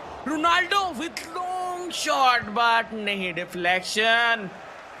चांस है। Ronaldo with long shot, but नहीं, डिफ्लेक्शन।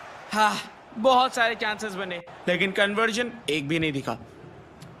 हाँ, बहुत सारे चांसेस बने, लेकिन कन्वर्जन एक भी नहीं दिखा।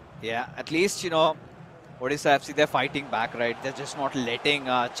 Yeah, at least Odisha FC, they're fighting back, right? They're just not letting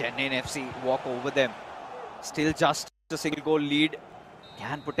Chennaiyin FC walk over them. Still just a single goal lead,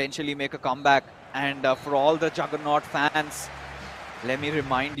 can potentially make a comeback. And for all the Juggernaut fans, let me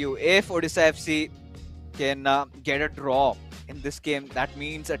remind you, if Odisha FC can get a draw in this game, that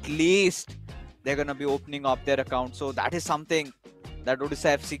means at least they're going to be opening up their account. So that is something that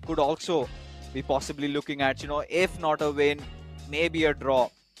Odisha FC could also be possibly looking at. If not a win, maybe a draw.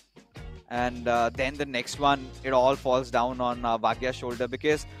 And then the next one, it all falls down on Bhagia's shoulder,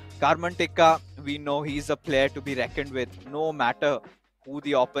 because Karman Tikka, we know he's a player to be reckoned with, no matter who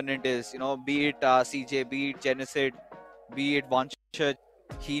the opponent is. Be it CJ, be it Genocid, be it Vanchaj,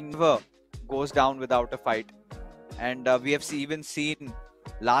 he never goes down without a fight. And we have even seen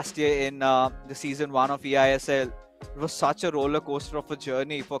last year in the season 1 of eISL, it was such a roller coaster of a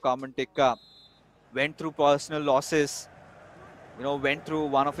journey for Karman Tikka. Went through personal losses, went through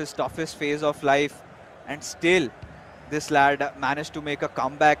one of his toughest phase of life, and still this lad managed to make a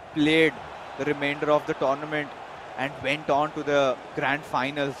comeback, played the remainder of the tournament, and went on to the grand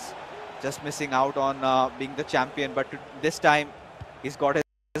finals, just missing out on being the champion. But this time, he's got his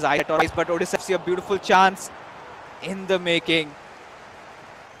his eyes, but Odisha FC a beautiful chance in the making.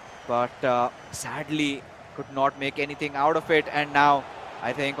 But sadly, could not make anything out of it. And now,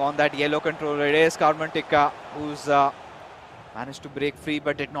 I think on that yellow controller, it is Karman Tikka who's managed to break free,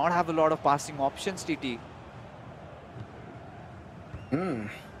 but did not have a lot of passing options, TT.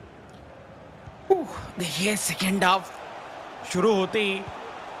 देखिए second half शुरू होते ही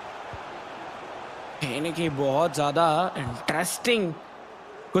कहने की बहुत ज्यादा interesting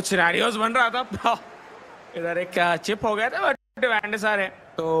कुछ scenarios बन रहा था. इधर एक चिप हो गया था बट वैंडसार है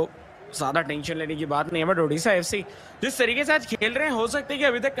तो ज्यादा टेंशन लेने की बात नहीं है. बट ओडिशा एफसी जिस तरीके से आज खेल रहे हैं, हो सकता है कि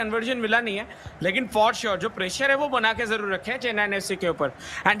अभी तक कन्वर्जन मिला नहीं है, लेकिन फॉर श्योर जो प्रेशर है वो बना के जरूर रखे हैं चेन्नई एफसी के ऊपर.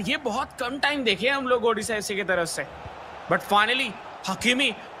 एंड ये बहुत कम टाइम देखे हम लोग ओडिशा एफसी की तरफ से. But finally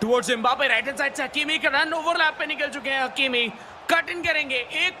Hakimi towards Mbappe, right hand side से हकीमी का रन ओवरलैप पे निकल चुके हैं. हकीमी कट इन करेंगे,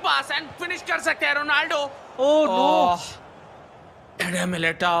 एक पास एंड फिनिश कर सकते हैं रोनाल्डो. ओह नो,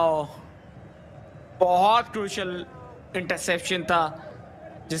 मिलिटाओ बहुत क्रूशियल इंटरसेप्शन था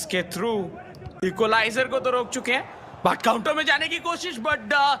जिसके थ्रू इक्वलाइजर को तो रोक चुके हैं. बट काउंटर में जाने की कोशिश,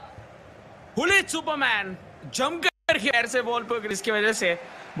 बट हुलिट सुपरमैन जमकर खैर से बॉल पर, जिसकी वजह से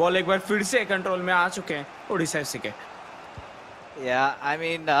बॉल एक बार फिर से कंट्रोल में आ चुके हैं ओडिशा एफसी के. Yeah, I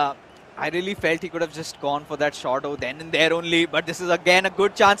mean, I really felt he could have just gone for that shot over then and there only. But this is again a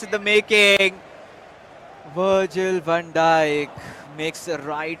good chance in the making. Virgil van Dijk makes the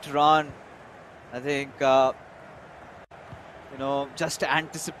right run. I think, just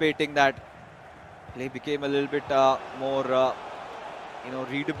anticipating that play became a little bit more,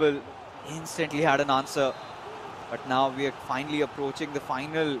 readable. Instantly had an answer. But now we are finally approaching the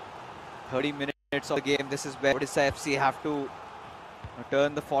final 30 minutes of the game. This is where Odisha FC have to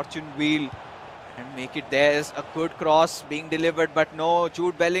turn the fortune wheel and make it theirs. A good cross being delivered, but no,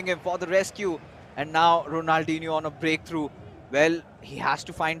 Jude Bellingham for the rescue. And now Ronaldinho on a breakthrough. Well, he has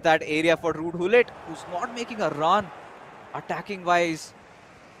to find that area for Ruud Gullit, who's not making a run attacking wise.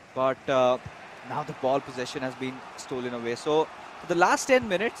 But now the ball possession has been stolen away. So for the last 10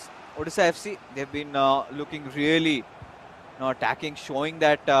 minutes, Odisha FC, they've been looking really attacking, showing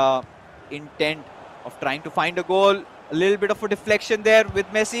that intent of trying to find a goal. A little bit of a deflection there with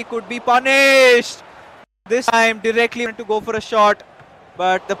Messi, could be punished. This time directly went to go for a shot,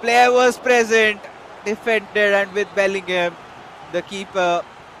 but the player was present, defended, and with Bellingham, the keeper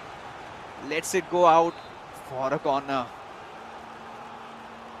lets it go out for a corner.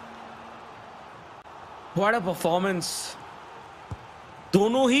 What a performance.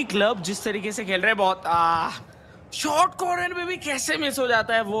 दोनों ही club जिस तरीके से खेल रहे हैं, बहुत short corner में भी कैसे मिस हो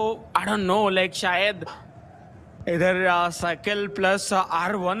जाता है वो, आई डोंट नो. लाइक शायद इधर साइकिल प्लस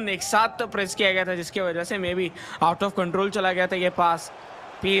R1 एक साथ प्रेस किया गया था, जिसकी वजह से may be out of control चला गया था ये पास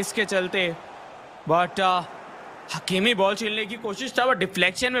पेस के चलते. बट हकीमी बॉल छीनने की कोशिश था, बट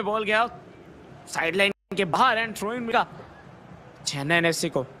डिफ्लेक्शन में बॉल गया साइड लाइन के बाहर एंड थ्रो इन मिला चेन्नई एफसी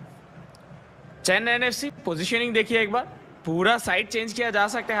को. चेन्नई एफसी पोजीशनिंग देखिए एक बार, पूरा साइड चेंज किया जा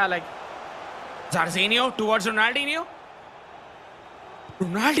सकता है. हालांकि जार्जिनियो टुवर्ड्स रोनाल्डिनियो,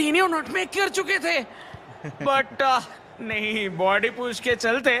 रोनाल्डिनियो नॉटमेक कर चुके थे बट नहीं, बॉडी पुश के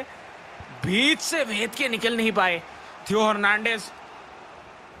चलते बीच से भेद के निकल नहीं पाए. थियो हर्नांडेज,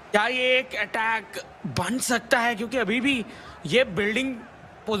 क्या ये एक अटैक बन सकता है? क्योंकि अभी भी ये बिल्डिंग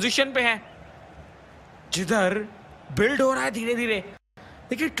पोजीशन पे है जिधर बिल्ड हो रहा है धीरे धीरे.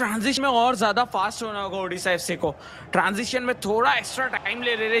 देखिए ट्रांजिशन में और ज्यादा फास्ट होना होगा ओडिशा एफसी को. ट्रांजिशन में थोड़ा एक्स्ट्रा टाइम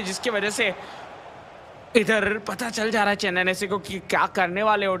ले रहे जिसकी वजह से इधर पता चल जा रहा है चेन्नई एफसी को कि क्या करने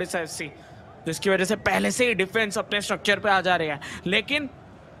वाले ओडिशा एफसी, जिसकी वजह से पहले से ही डिफेंस अपने स्ट्रक्चर पे आ जा रहे हैं. लेकिन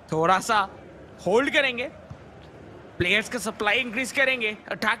थोड़ा सा होल्ड करेंगे, प्लेयर्स का सप्लाई इंक्रीज करेंगे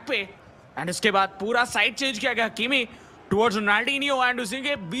अटैक पे, एंड उसके बाद पूरा साइड चेंज किया गया. हकीमी टुवर्ड्स रोनाल्डिनियो एंड उसी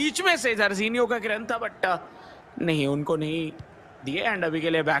के बीच में से जार्जिनियो का रन था, बट नहीं, उनको नहीं दिए. एंड अभी के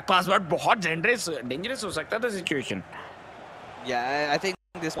लिए बैक पास, बट बहुत डेंजरस हो सकता था situation. Yeah, I think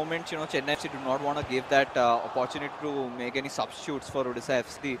this moment, Chennai FC do not want to give that opportunity to make any substitutes for Odisha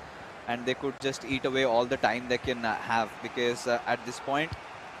FC, and they could just eat away all the time they can have, because at this point,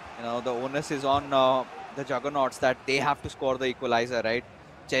 the onus is on the juggernauts that they have to score the equalizer, right?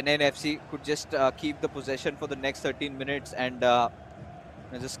 Chennai FC could just keep the possession for the next 13 minutes and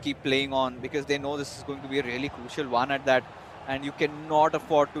just keep playing on, because they know this is going to be a really crucial one at that, and you cannot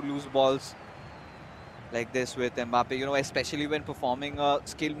afford to lose balls like this with Mbappe, especially when performing a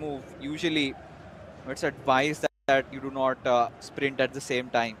skill move. Usually it's advised that you do not sprint at the same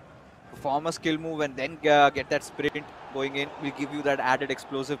time. Perform a skill move and then get that sprint going in, will give you that added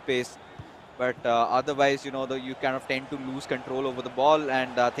explosive pace. But otherwise, you kind of tend to lose control over the ball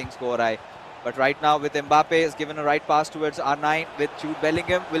and things go awry. But right now with Mbappe is given a right pass towards R9 with Jude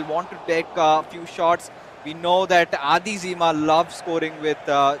Bellingham. Will want to take a few shots. We know that Adi Zima loves scoring with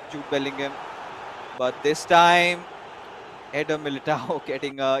Jude Bellingham. But this time, Eder Militao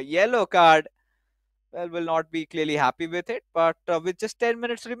getting a yellow card. Well, will not be clearly happy with it. But with just 10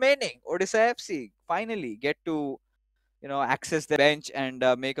 minutes remaining, Odisha FC finally get to access the bench and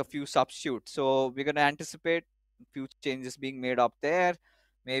make a few substitutes. So we're going to anticipate a few changes being made up there.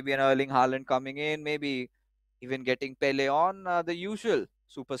 Maybe an Erling Haaland coming in, maybe even getting Pele on, the usual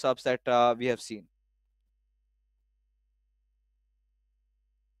super subs that we have seen.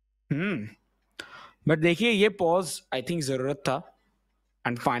 But देखिए ये pause I think जरूरत था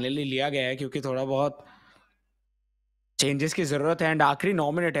and finally लिया गया है क्योंकि थोड़ा बहुत चेंजेस की जरूरत है एंड आखिरी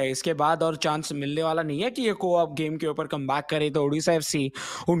 9 मिनट है, इसके बाद और चांस मिलने वाला नहीं है कि ये को-ऑप गेम के ऊपर कम बैक करे। तो ओडिशा एफसी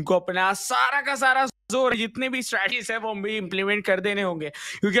उनको अपना सारा का सारा जोर, जितने भी स्ट्रैटेजीज है वो भी इंप्लीमेंट कर देने होंगे,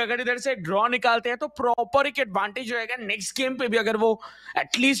 क्योंकि अगर इधर से ड्रॉ निकालते हैं तो प्रॉपर एक एडवांटेज रहेगा नेक्स्ट गेम पे भी। अगर वो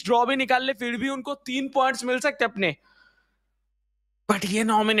एटलीस्ट ड्रॉ भी निकाल ले फिर भी उनको 3 पॉइंट्स मिल सकते अपने। बट ये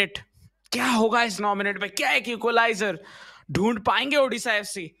 9 मिनट क्या होगा, इस 9 मिनट में क्या एक इक्वलाइजर ढूंढ पाएंगे ओडिशा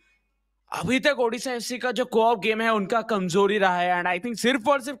एफसी? अभी तक ओडिशा एफसी का जो कोऑप गेम है उनका कमजोरी रहा है एंड आई थिंक सिर्फ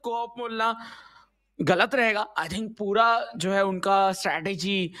और सिर्फ कोऑप बोलना गलत रहेगा। आई थिंक पूरा जो है उनका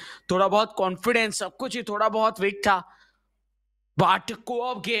स्ट्रैटेजी, थोड़ा बहुत कॉन्फिडेंस, सब कुछ ही थोड़ा बहुत वीक था। बट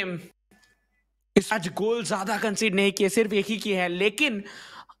कोऑप गेम इस आज गोल ज्यादा कंसीड नहीं किए, सिर्फ एक ही किए हैं, लेकिन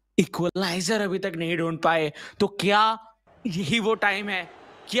इक्वलाइजर अभी तक नहीं ढूंढ पाए। तो क्या यही वो टाइम है,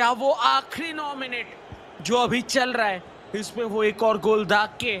 क्या वो आखिरी 9 मिनट जो अभी चल रहा है इसमें वो एक और गोल दाग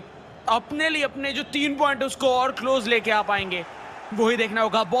के अपने लिए अपने जो 3 पॉइंट उसको और क्लोज लेके आ पाएंगे? वही देखना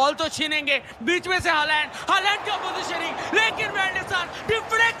होगा। बॉल तो छीनेंगे बीच में से हालैंड का पोजीशनिंग, लेकिन वेंडरसन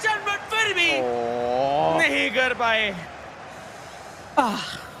डिफ्लेक्शन, बट फिर भी नहीं कर पाए।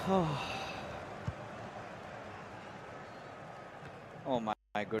 Oh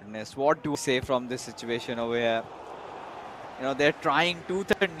my goodness, what do we say from this situation over here? They're trying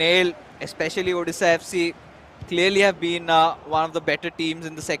tooth and nail, especially Odisha FC. Clearly have been one of the better teams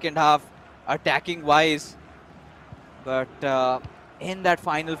in the second half, attacking wise. But in that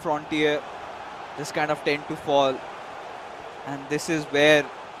final frontier, this kind of tend to fall. And this is where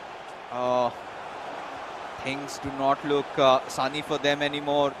things do not look sunny for them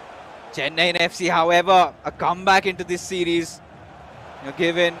anymore. Chennaiyin FC, however, a comeback into this series.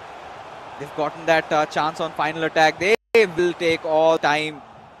 Given they've gotten that chance on final attack, they will take all time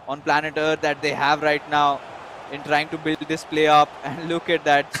on planet Earth that they have right now in trying to build this play up. And look at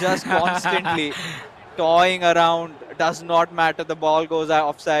that, just constantly toying around. Does not matter, the ball goes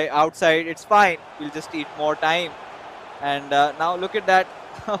outside, it's fine, we'll just eat more time. And now look at that.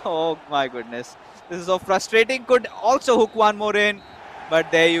 Oh my goodness, this is so frustrating. Could also hook one more in,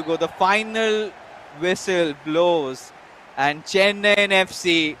 but there you go, the final whistle blows and Chennaiyin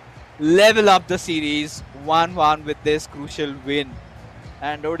FC level up the series 1-1 with this crucial win.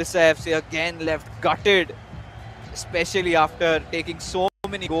 And Odisha FC again left gutted, especially after taking so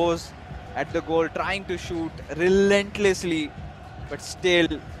many goals at the goal, trying to shoot relentlessly, but still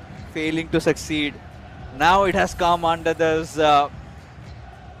failing to succeed. Now it has come under those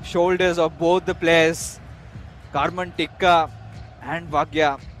shoulders of both the players, Karman Tikka and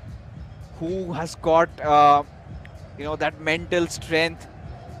Vagya, who has got that mental strength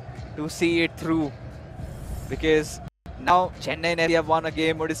to see it through. Because now Chennaiyin FC have won a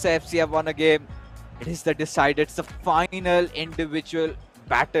game, Odisha FC have won a game. It is the decider, it's the final individual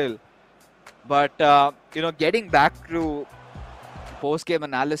battle. But getting back to post-game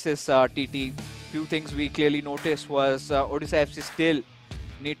analysis, TT, few things we clearly noticed was Odisha FC still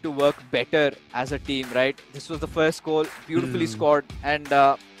need to work better as a team, right? This was the first goal, beautifully scored, and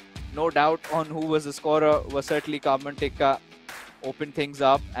no doubt on who was the scorer was certainly Karman Tikka. Opened things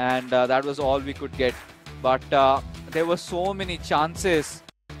up, and that was all we could get. But there were so many chances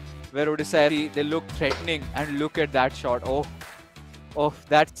where Odisha FC, they looked threatening, and look at that shot. Oh,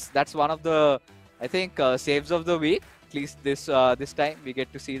 that's one of the, I think, saves of the week. At least this time we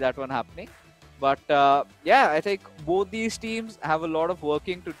get to see that one happening. But yeah, I think both these teams have a lot of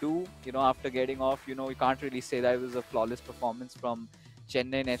working to do. After getting off, you can't really say that it was a flawless performance from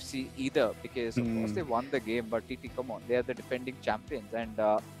Chennaiyin FC either, because of course they won the game. But TT, come on, they are the defending champions, and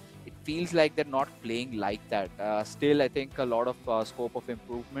it feels like they're not playing like that. Still, I think a lot of scope of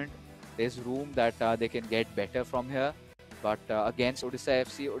improvement. There's room that they can get better from here. But against Odisha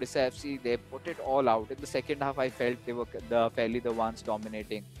FC, they put it all out. In the second half, I felt they were fairly the ones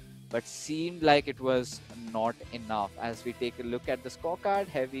dominating, but seemed like it was not enough. As we take a look at the scorecard,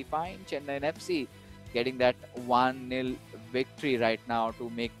 heavy fine, Chennaiyin FC getting that 1-0 victory right now to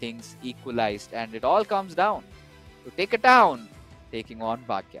make things equalized, and it all comes down to Take It Down taking on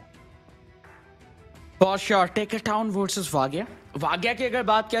Bhagya. For sure, Take It Down versus वाग्या. वाग्या की अगर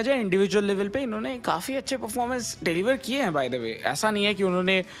बात किया जाए individual level पे, इन्होंने काफी अच्छे performance deliver किए हैं. बाय द वे, ऐसा नहीं है कि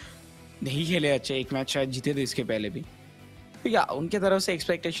उन्होंने नहीं खेले अच्छे. एक मैच शायद जीते थे इसके पहले भी. तो या उनके तरफ से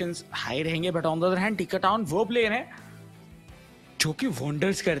एक्सपेक्टेशंस हाई रहेंगे. But on the other hand, take it down वो प्लेयर है जो कि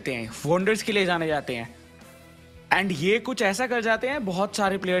वंडर्स करते हैं, वंडर्स के लिए जाने जाते हैं. एंड ये कुछ ऐसा कर जाते हैं, बहुत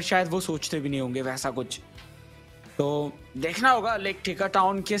सारे प्लेयर शायद वो सोचते भी नहीं होंगे वैसा कुछ. तो देखना होगा लाइक टेक इट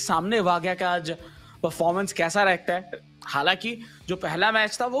डाउन के सामने वाग्या का आज परफॉर्मेंस कैसा रहता है. हालांकि जो पहला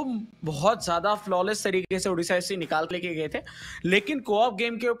मैच था वो बहुत ज्यादा फ्लॉलेस तरीके से उड़ीसा एफसी निकाल लेके गए थे, लेकिन कोऑप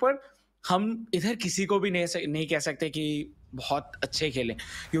गेम के ऊपर हम इधर किसी को भी नहीं कह सकते कि बहुत अच्छे खेले.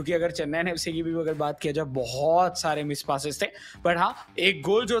 क्योंकि अगर चेन्नई एफसी की भी अगर बात किया जाए, बहुत सारे मिस पासेस थे. बट हाँ, एक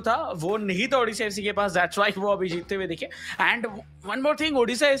गोल जो था वो नहीं था ओडिशा एफसी के पास. दैट्स व्हाई वो अभी जीतते हुए दिखे. And one more thing,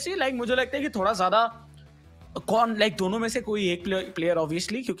 Odisha FC like मुझे लगता है कि थोड़ा ज्यादा कौन लाइक दोनों में से कोई एक प्लेयर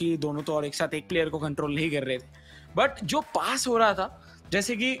ऑब्वियसली, क्योंकि दोनों तो और एक साथ एक प्लेयर को कंट्रोल नहीं कर रहे थे. बट जो पास हो रहा था,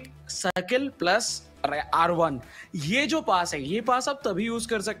 जैसे कि सर्किल प्लस R1, ये जो पास है, ये पास आप तभी यूज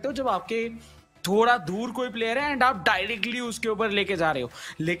कर सकते हो जब आपके थोड़ा दूर कोई प्लेयर है एंड आप डायरेक्टली उसके ऊपर लेके जा रहे हो.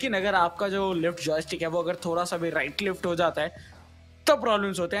 लेकिन अगर आपका जो लेफ्ट जॉयस्टिक है वो अगर थोड़ा सा भी राइट लेफ्ट हो जाता है तो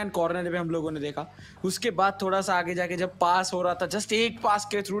प्रॉब्लम्स होते हैं. एंड कॉर्नर पे हम लोगों ने देखा. उसके बाद थोड़ा सा आगे जाके जब पास हो रहा था, जस्ट एक पास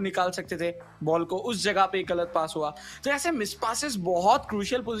के थ्रू निकाल सकते थे बॉल को, उस जगह पे गलत पास हुआ. तो ऐसे मिस पासेस बहुत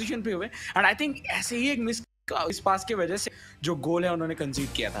क्रूशियल पोजीशन पे हुए. एंड आई थिंक ऐसे ही एक इस पास की वजह से जो गोल है उन्होंने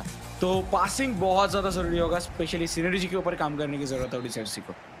कंसीड किया था. तो पासिंग बहुत ज्यादा जरूरी होगा, स्पेशली सिनर्जी के ऊपर काम करने की जरूरत है ओडिशा एफसी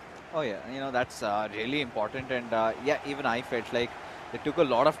को. Oh yeah, that's really important, and yeah, even I felt like they took a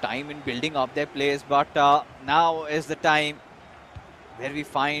lot of time in building up their plays, but now is the time where we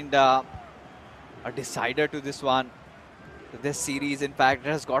find a decider to this one, to this series. In fact,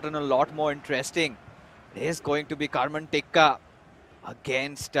 it has gotten a lot more interesting. It is going to be Karman Tikka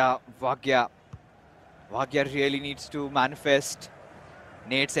against Wagya. Wagya really needs to manifest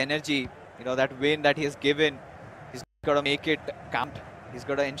Nate's energy. That win that he has given, he's got to make it count. He's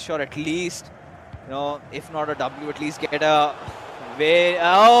got to ensure at least, if not a W, at least get a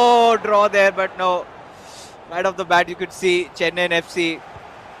draw there, but no. Right off the bat, you could see Chennaiyin FC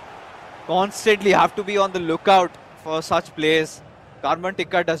constantly have to be on the lookout for such plays. Karman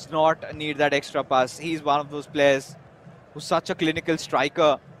Tikka does not need that extra pass. He's one of those players who's such a clinical striker.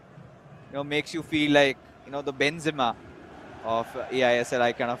 Makes you feel like, the Benzema of eISL,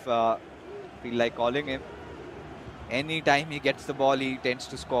 I kind of feel like calling him. Anytime he gets the ball, he tends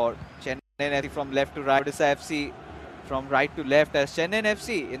to score. Chennaiyin FC from left to right, Odisha FC from right to left, as Chennaiyin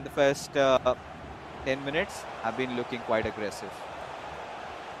FC in the first 10 minutes have been looking quite aggressive.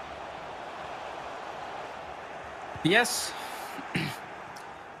 Yes.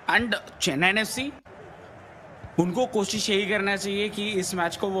 And Chennaiyin FC, उनको कोशिश यही करना चाहिए कि इस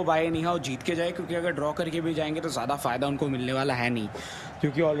match को वो bye नहीं हाउ जीत के जाए. क्योंकि अगर ड्रॉ करके भी जाएंगे तो ज़्यादा फायदा उनको मिलने वाला है नहीं.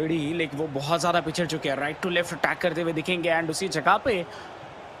 क्योंकि ऑलरेडी लाइक वो बहुत ज़्यादा पिछड़ चुके हैं. राइट टू लेफ्ट अटैक करते हुए दिखेंगे. एंड उसी जगह पे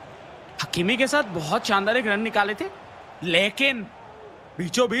हकीमी के साथ बहुत शानदार एक रन निकाले थे, लेकिन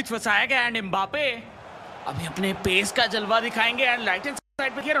बीचों बीच फंसाया गया. एंड एम्बापे अभी अपने पेस का जलवा दिखाएंगे. एंड राइट हैंड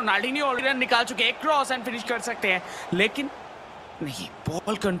साइड पे रोनाल्डिन्हो ऑलरेडी रन निकाल चुके हैं. एक क्रॉस एंड फिनिश कर सकते हैं, लेकिन नहीं,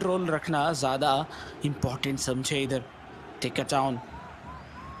 बॉल कंट्रोल रखना ज्यादा इंपॉर्टेंट समझे इधर. Take it down,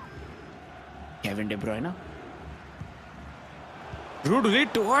 Kevin day Bruyne rudely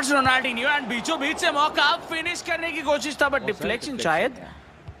towards Ronaldinho and बीचों बीच से मौका फिनिश करने की कोशिश था, बट डिफ्लेक्शन शायद.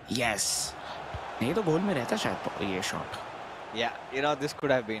 यस, नहीं तो गोल में रहता शायद ये shot. Yeah, this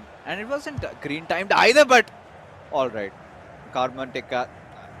could have been, and it wasn't green timed either, but all right. Karman Tikka,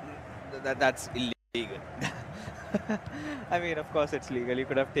 that's illegal. I mean, of course it's legal. You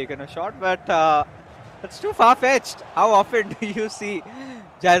could have taken a shot, but that's too far-fetched. How often do you see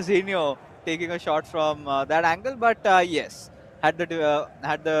Jairzinho taking a shot from that angle? But yes, had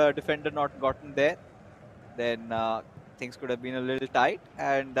the defender not gotten there, then things could have been a little tight.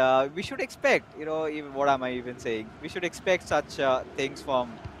 And we should expect, even what am I even saying? We should expect such things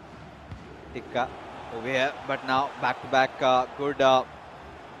from Tikka over here. But now back-to-back good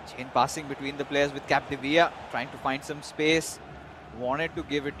chain passing between the players with Capdevia trying to find some space. Wanted to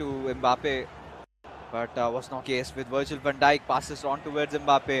give it to Mbappe, but was not the case with Virgil van Dijk. Passes on towards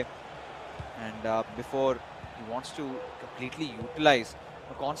Mbappe, and before he wants to completely utilize,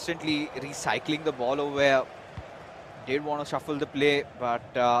 constantly recycling the ball over where did want to shuffle the play,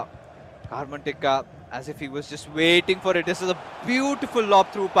 but Karman Tikka, as if he was just waiting for it. This is a beautiful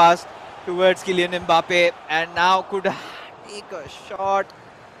lob through pass towards Kylian Mbappe, and now could take a shot.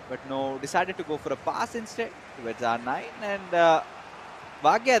 but no, decided to go for a pass instead towards R9, and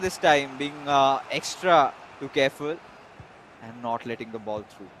Bhagya this time being extra too careful and not letting the ball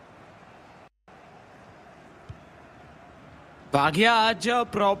through. भाग्या आज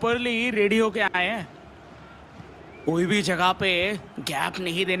properly ready होके आए हैं, कोई भी जगह पे gap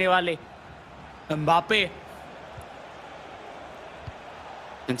नहीं देने वाले। एम्बापे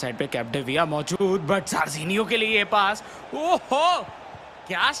इनसाइड पे कैप्डेविया मौजूद, बट सार्जिनियो के लिए ये पास, ओहो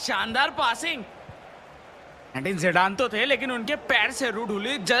क्या शानदार पासिंग। एंडिन जिडान तो थे लेकिन उनके पैर से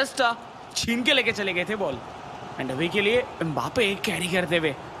रूडहुली जस्ट छीन के लेके चले गए थे बॉल। एंड अभी के लिए एम्बापे कैरी करते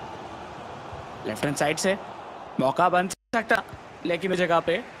हुए लेफ्ट हैंड साइड से मौका बन सकता, लेकिन उस जगह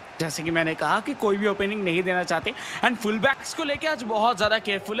पे जैसे कि मैंने कहा कि कोई भी ओपनिंग नहीं देना चाहते। एंड फुल बैक्स को लेके आज बहुत ज्यादा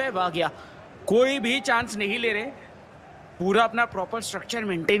केयरफुल है भाग्या, कोई भी चांस नहीं ले रहे, पूरा अपना प्रॉपर स्ट्रक्चर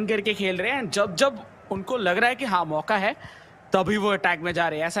मेंटेन करके खेल रहे हैं। जब जब उनको लग रहा है कि हाँ मौका है तभी वो अटैक में जा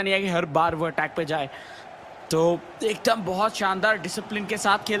रहे हैं, ऐसा नहीं है कि हर बार वो अटैक पे जाए। तो एकदम बहुत शानदार डिसिप्लिन के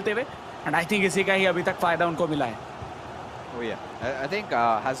साथ खेलते हुए, एंड आई थिंक इसी का ही अभी तक फायदा उनको मिला है। Oh yeah, I think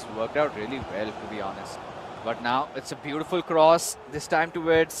has worked out really well, to be honest. But now it's a beautiful cross, this time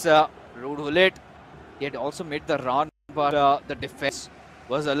towards Rudhulit. He had also made the run, but the defense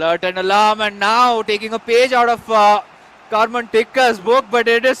was alert and alarm, and now taking a page out of Carmen Tikka's book. But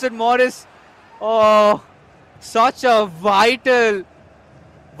Edison Morris, oh, such a vital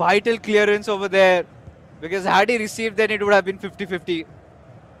clearance over there, because had he received, then it would have been 50-50.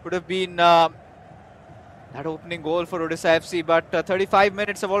 Could have been that opening goal for Odisha FC, but 35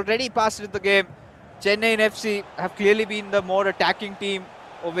 minutes have already passed in the game. Chennaiyin FC have clearly been the more attacking team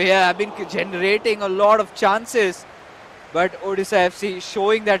over here, have been generating a lot of chances, but Odisha FC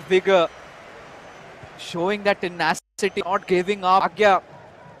showing that vigor, showing that tenacity, not giving up. Bhagya,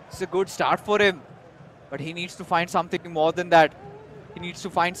 it's a good start for him, but he needs to find something more than that. He needs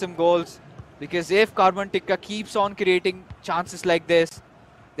to find some goals, because if Carmen Tikka keeps on creating chances like this,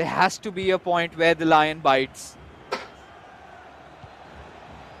 there has to be a point where the lion bites.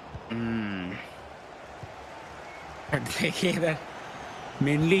 देखिए इधर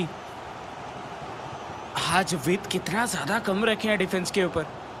mainly आज with कितना ज्यादा कम रखे हैं defence के ऊपर,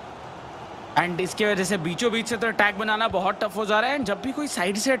 and इसके वजह से बीचों बीच से तो अटैक बनाना बहुत टफ हो जा रहा है। एंड जब भी कोई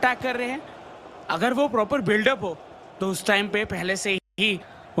साइड से अटैक कर रहे हैं, अगर वो प्रॉपर बिल्डअप हो तो उस टाइम पे पहले से ही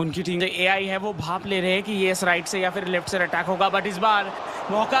उनकी टीम जो एआई है वो भाप ले रहे हैं कि ये राइट से या फिर लेफ्ट से अटैक होगा। बट इस बार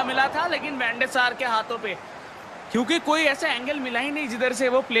मौका मिला था लेकिन वैंडेसार के हाथों पे, क्योंकि कोई ऐसा एंगल मिला ही नहीं जिधर से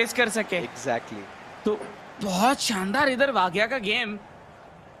वो प्लेस कर सके। एग्जैक्टली तो बहुत शानदार इधर भाग्या का game,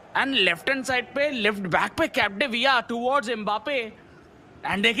 and left hand side पे लेफ्ट बैक पे कैप्डेविया टुवर्ड्स एम्बापे।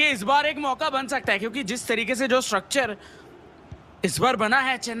 एंड देखिए इस बार एक मौका बन सकता है, क्योंकि जिस तरीके से जो स्ट्रक्चर इस बार बना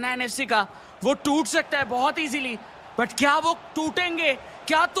है चेन्नई एफसी का, वो टूट सकता है बहुत इजीली। बट क्या वो टूटेंगे,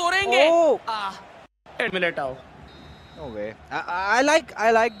 क्या तोड़ेंगे? मिनट आओ। No way. I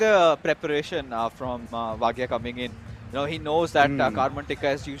like the preparation from Bhagya coming in. You know, he knows that Carmen Tikka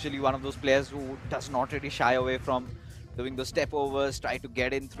is usually one of those players who does not really shy away from doing the step overs, try to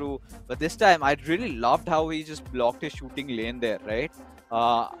get in through. But this time, I really loved how he just blocked his shooting lane there, right?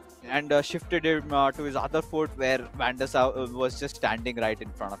 And shifted him to his other foot, where Vandasa was just standing right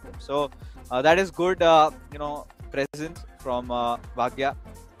in front of him. So that is good, presence from Bhagya,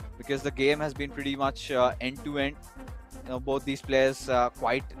 because the game has been pretty much end to end. Both these players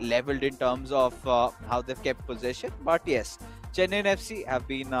quite leveled in terms of how they've kept possession. But yes, Chennaiyin FC have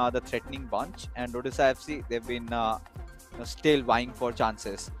been the threatening bunch, and Odisha FC, they've been still vying for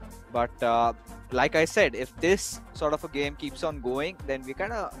chances. But like I said, if this sort of a game keeps on going, then we're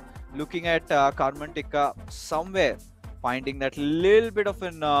kind of looking at Carmen Tikka somewhere finding that little bit of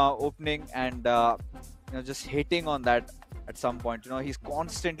an opening, and just hitting on that at some point. He's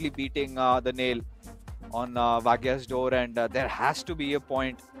constantly beating the nail on Bhagya's door, and there has to be a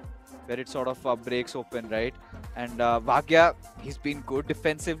point where it sort of breaks open, right? And Bhagya, he's been good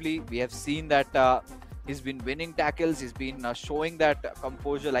defensively. We have seen that he's been winning tackles, he's been showing that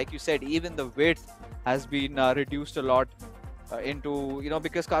composure. Like you said, even the width has been reduced a lot into,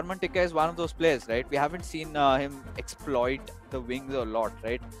 because Carmen Tikka is one of those players, right? We haven't seen him exploit the wings a lot,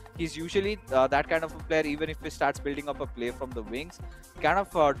 right? He's usually that kind of a player. Even if he starts building up a play from the wings, kind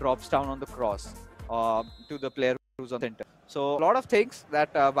of drops down on the cross to the player who's on center. So a lot of things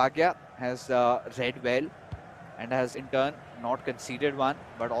that Bhagya has read well, and has in turn not conceded one,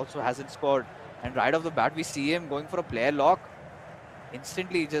 but also hasn't scored. And right off the bat, we see him going for a player lock,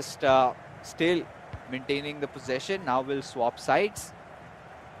 instantly just still maintaining the possession. Now we'll swap sides,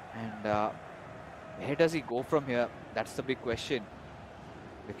 and where does he go from here? That's the big question,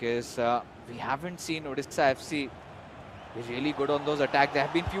 because we haven't seen Odisha FC They're really good on those attacks. There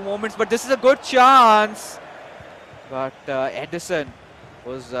have been few moments, but this is a good chance. But Edison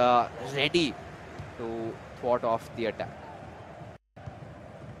was ready to thwart off the attack.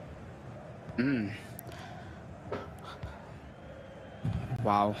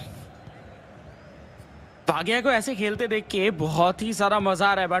 Wow, भाग्या को ऐसे खेलते देख के बहुत ही सारा मजा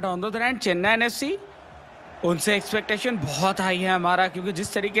आ रहा है, but on the other hand Chennai FC, उनसे एक्सपेक्टेशन बहुत हाई है हमारा, क्योंकि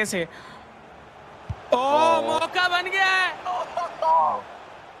जिस तरीके से मौका बन गया है,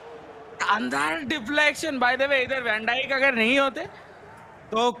 अंदर डिफ्लेक्शन। बाय द वे, इधर वैन डाइक अगर नहीं होते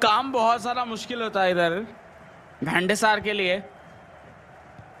तो काम बहुत सारा मुश्किल होता है इधर वैंडेसार के लिए,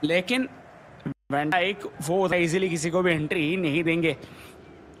 लेकिन वैन डाइक वो इजीली किसी को भी एंट्री नहीं देंगे।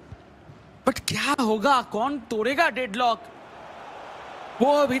 बट क्या होगा, कौन तोड़ेगा डेडलॉक,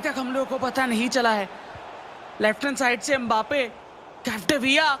 वो अभी तक हम लोगों को पता नहीं चला है। लेफ्ट हैंड साइड से एम्बापे,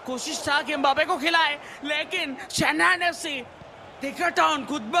 कैप्टेविया, कोशिश था कि एम्बापे को खिलाए, लेकिन चेन्नई एफसी टिकटाउन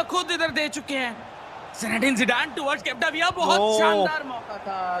खुद ब खुद इधर दे चुके हैं। ज़िनेडिन ज़िडान टुवर्ड्स कैप्टेविया, बहुत शानदार मौका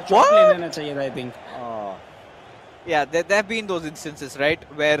था, शॉट ले लेना चाहिए था I think. Yeah, there have been those instances, right,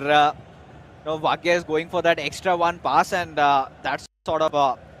 where Vagia is going for that extra one pass, and that's sort of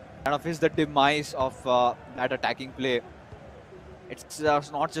kind of is the demise of that attacking play. It's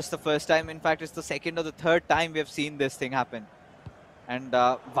not just the first time. In fact, it's the second or the third time we have seen this thing happen. And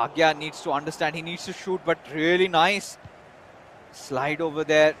Vagia needs to understand. He needs to shoot, but really nice slide over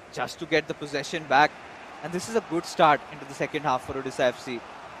there just to get the possession back. And this is a good start into the second half for Odisha FC.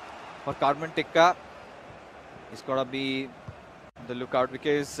 For Carmen Tikka, he's got to be on the lookout,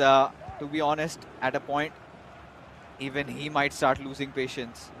 because to be honest, at a point, even he might start losing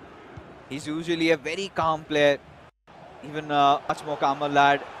patience. He's usually a very calm player, even much more calmer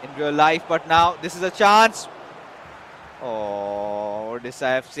lad in real life, but now this is a chance. Oh,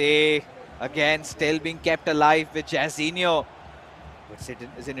 Odisha FC again still being kept alive with Jairzinho. But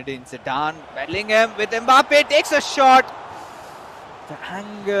Zinedine Zidane battling him with Mbappe, takes a shot. The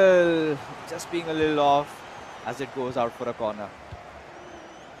angle just being a little off as it goes out for a corner.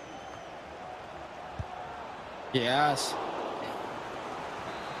 Yes.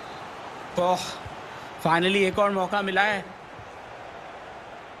 तो finally एक और मौका मिला है,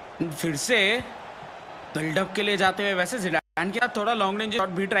 फिर से buildup के लिए जाते हुए। वैसे ज़िडान के साथ थोड़ा लॉन्ग रेंज शॉट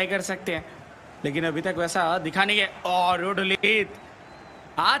भी ट्राई कर सकते हैं, लेकिन अभी तक वैसा दिखा नहीं है। और रोडलीत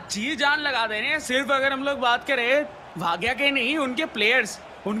आज जी जान लगा दे रहे हैं। सिर्फ अगर हम लोग बात करें भाग्या के नहीं, उनके प्लेयर्स,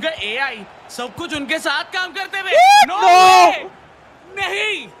 उनका एआई, सब कुछ उनके साथ काम करते हुए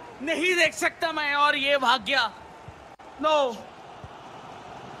नहीं देख सकता मैं। और ये भाग्या,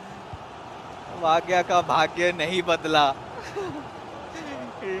 भाग्य का भाग्य नहीं बदला.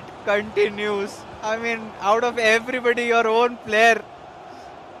 It continues. I mean, out of everybody, your own player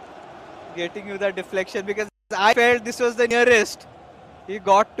getting you that deflection, because I felt this was the nearest he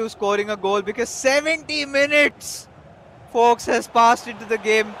got to scoring a goal, because 70 minutes, folks, has passed into the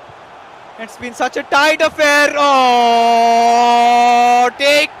game. It's been such a tight affair. Oh,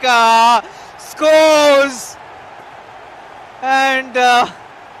 Teka scores, and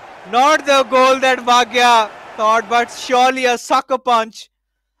not the goal that Bhagya thought, but surely a sucker punch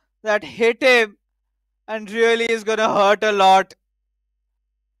that hit him and really is going to hurt a lot.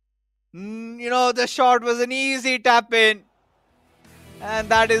 You know, the shot was an easy tap in, and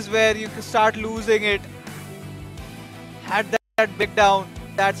that is where you could start losing it. Had that big down,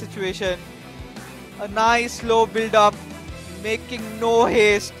 that situation. A nice slow build up, making no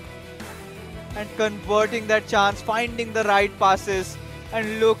haste and converting that chance, finding the right passes,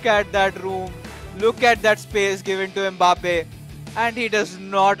 and look at that room, look at that space given to Mbappe, and he does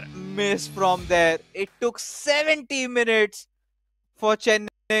not miss from there. It took 70 minutes for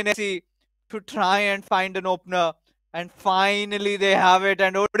Chennaiyin FC to try and find an opener, and finally they have it.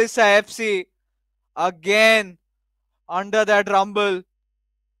 And Odisha FC again under that rumble.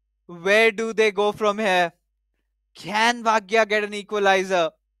 Where do they go from here? Can Bhagya get an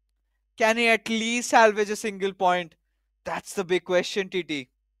equalizer? Can he at least salvage a single point? That's the big question, TT.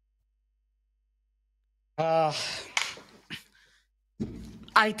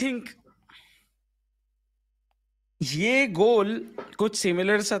 I think ये गोल कुछ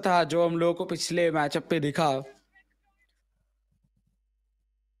similar सा था जो हम लोगों को पिछले matchup पे दिखा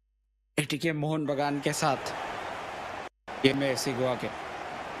एटीके मोहन बगान के साथ गेम में ऐसी गोवा के,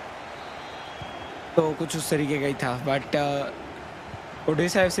 तो कुछ उस तरीके का ही था। बट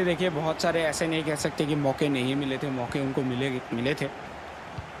ओडिशा एफसी देखिए, बहुत सारे ऐसे नहीं कह सकते कि मौके नहीं मिले थे, मौके उनको मिले थे।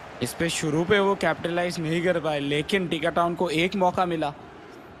 इस पे शुरू पे वो कैपिटलाइज नहीं कर पाए, लेकिन टिका टाउन को एक मौका मिला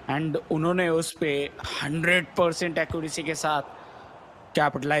एंड उन्होंने उस पे 100% एक्यूरेसी के साथ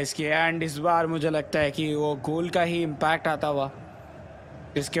कैपिटलाइज किया एंड इस बार मुझे लगता है कि वो गोल का ही इम्पैक्ट आता हुआ,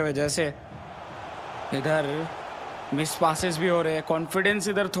 जिसकी वजह से इधर मिस पासेस भी हो रहे हैं, कॉन्फिडेंस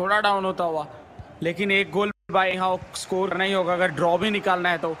इधर थोड़ा डाउन होता हुआ। लेकिन एक गोल बाई यहाँ स्कोर करना ही होगा, अगर ड्रॉ भी निकालना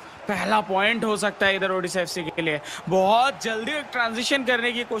है तो पहला पॉइंट हो सकता है इधर ओडिशा एफसी के लिए। बहुत जल्दी ट्रांजिशन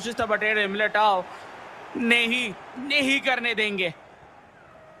करने की कोशिश था बट एमिलेटाओ नहीं करने देंगे।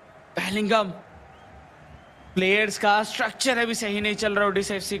 बेलिंगम प्लेयर्स का स्ट्रक्चर अभी सही नहीं चल रहा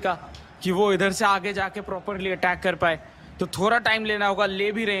ओडिशा एफसी का कि वो इधर से आगे जाके प्रॉपरली अटैक कर पाए, तो थोड़ा टाइम लेना होगा,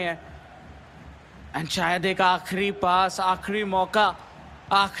 ले भी रहे हैं। एंड शायद एक आखिरी पास, आखिरी मौका,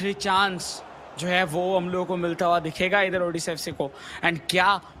 आखिरी चांस जो है वो हम लोगों को मिलता हुआ दिखेगा इधर ओडिशा एफसी को। एंड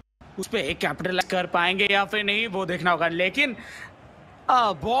क्या उस पर एक कैपिटलाइज कर पाएंगे या फिर नहीं, वो देखना होगा। लेकिन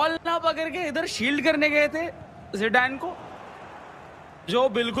बॉल ना पकड़ के इधर शील्ड करने गए थे जिडान को, जो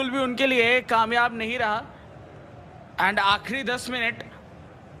बिल्कुल भी उनके लिए कामयाब नहीं रहा। एंड आखिरी 10 minute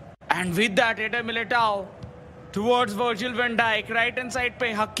and with that adder Militão towards Virgil van Dyke, right hand side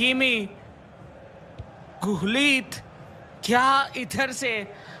पे हकीमी, गुहलीत, क्या इधर से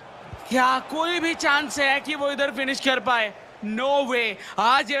क्या कोई भी चांस है कि वो इधर फिनिश कर पाए? नो वे।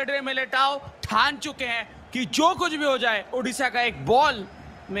 आज एडर मिलिटाओ ठान चुके हैं कि जो कुछ भी हो जाए ओडिशा का एक बॉल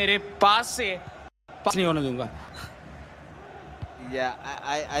मेरे पास से पास नहीं होने दूंगा। Yeah,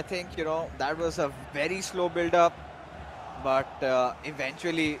 I think, that was a very slow build up, but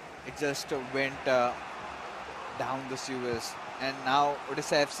eventually it just went down the sewers. And now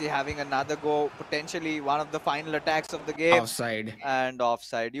Odisha FC having another go, potentially one of the final attacks of the game. Offside. And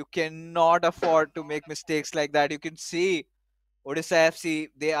offside. You cannot afford to make mistakes like that. You can see Odisha FC,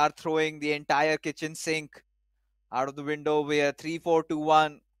 they are throwing the entire kitchen sink out of the window. We are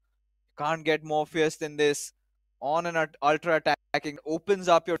 3-4-2-1. Can't get more fierce than this. On an ultra attacking, opens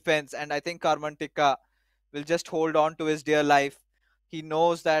up your defense, and I think Karman Tikka will just hold on to his dear life. He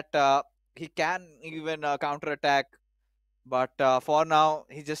knows that he can even counter attack, but for now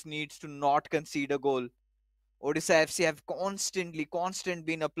he just needs to not concede a goal. Odisha FC have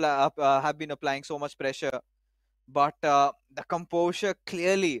have been applying so much pressure, but the composure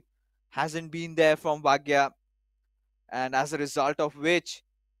clearly hasn't been there from Bhagya, and as a result of which,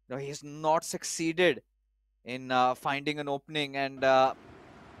 he's not succeeded in finding an opening. And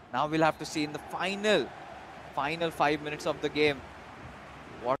now we'll have to see in the final 5 minutes of the game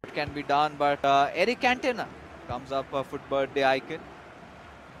what can be done. But Eric Cantona comes up, a foot birthday icon,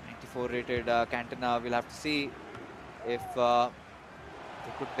 94 rated Cantona. We'll have to see if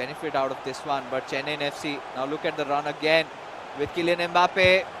they could benefit out of this one. But Chennaiyin FC, now look at the run again with Kylian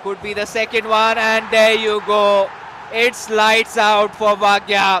Mbappe, could be the second one, and there you go. It's lights out for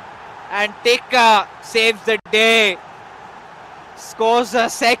Bhagya, and Tikka saves the day, scores the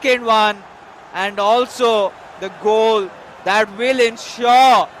second one, and also the goal that will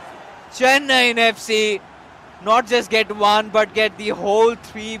ensure Chennaiyin FC not just get one but get the whole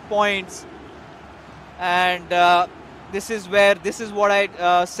 3 points. And this is what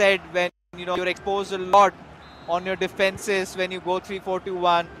I said, when you're exposed a lot on your defenses when you go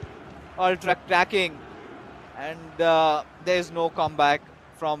 3-4-2-1 ultra tracking, and there's no comeback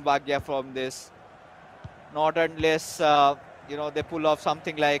from Bhagya from this, not unless they pull off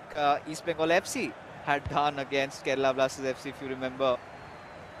something like East Bengal FC had done against Kerala Blasters FC, if you remember,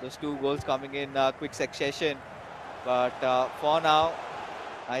 those 2 goals coming in quick succession. But for now,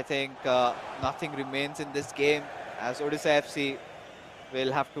 I think nothing remains in this game, as Odisha FC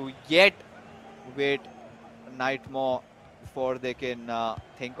will have to yet wait a night more before they can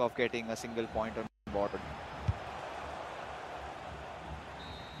think of getting a single point on board.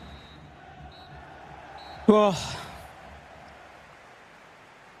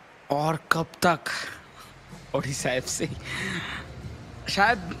 और कब तक Odisha FC,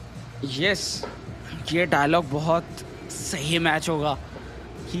 शायद ये dialogue बहुत सही match होगा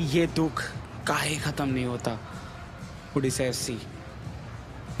कि ये दुख काहे खत्म नहीं होता ओडिशा एफसी,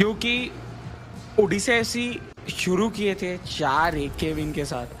 क्योंकि ओडिशा एफसी शुरू किए थे 4-1 के विन के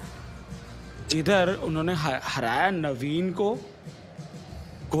साथ, जिधर उन्होंने हराया नवीन को।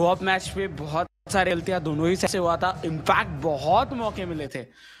 गोअप मैच पे बहुत सारे गलतियां दोनों ही से हुआ था, इनफैक्ट बहुत मौके मिले थे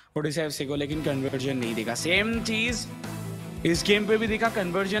ओडिशा एफसी को, लेकिन कन्वर्जन नहीं दिखा। सेम चीज इस गेम पे भी दिखा,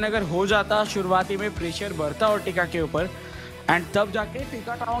 कन्वर्जन अगर हो जाता, शुरुआती में प्रेशर बढ़ता और टिका के ऊपर, एंड तब जाके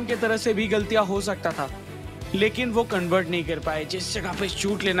टिका टाउन की तरफ से भी गलतियां हो सकता था, लेकिन वो कन्वर्ट नहीं कर पाए। जिस जगह पे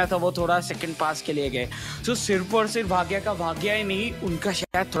शूट लेना था वो थोड़ा सेकंड पास के लिए गए। तो सिर्फ और सिर्फ भाग्य का भाग्य ही नहीं, उनका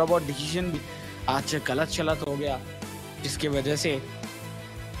शायद थोड़ा बहुत डिसीजन भी आज गलत चलत हो गया, जिसकी वजह से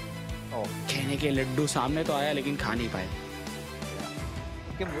कहने के लड्डू सामने तो आया लेकिन खा नहीं पाए।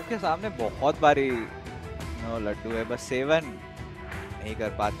 उनके मुंह के सामने बहुत बारी लड्डू है, बस 7 नहीं कर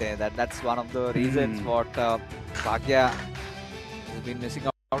पाते हैं. That's one of the reasons what Bhagya has been missing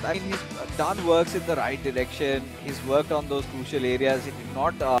out. I mean, he's done works in the right direction. He's worked on those crucial areas. He did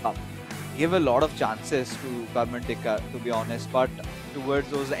not give a lot of chances to Karmantika, to be honest. But towards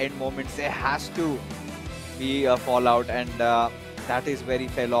those end moments, there has to be a fallout, and that is where he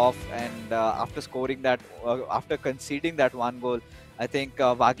fell off. And after scoring that, after conceding that one goal, I think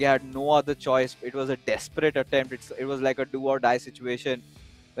Bhagya had no other choice. It was a desperate attempt. It was like a do or die situation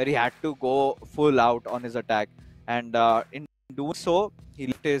where he had to go full out on his attack. And in doing so, he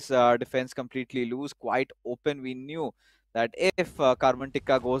left his defense completely loose, quite open. We knew that if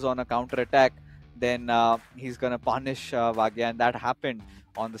Karmantika goes on a counter attack, then he's going to punish Bhagya, and that happened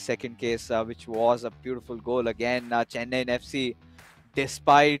on the second case, which was a beautiful goal. Again, Chennaiyin FC,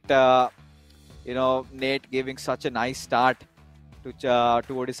 despite Nate giving such a nice start to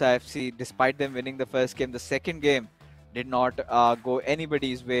Odisha FC, despite them winning the first game, the second game did not go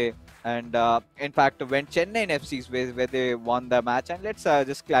anybody's way, and in fact went Chennaiyin FC's way, where they won the match. And let's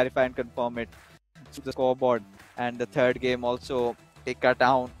just clarify and confirm it to the scoreboard. And the third game also, Tikka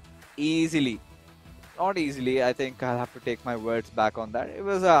Town easily. Not easily, I think I'll have to take my words back on that. It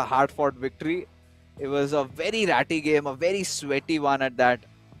was a hard-fought victory. It was a very ratty game, a very sweaty one at that.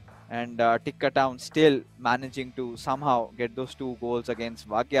 And Tikka Town still managing to somehow get those 2 goals against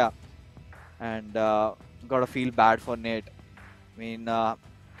Bhagya. And gotta feel bad for Nate. I mean,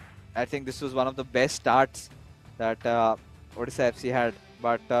 I think this was one of the best starts that Odisha FC had.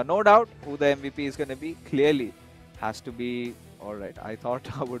 But no doubt who the MVP is going to be clearly has to be. Alright, I thought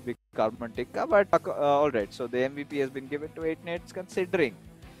would be Karmantika, but alright. So the MVP has been given to 8 Nates, considering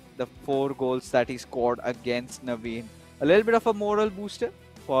the 4 goals that he scored against Naveen. A little bit of a moral booster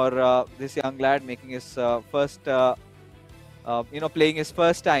for this young lad, making his first, playing his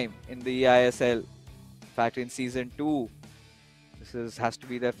first time in the eISL. In fact, in season 2, this has to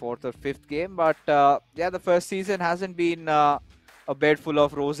be their 4th or 5th game. But yeah, the first season hasn't been a bed full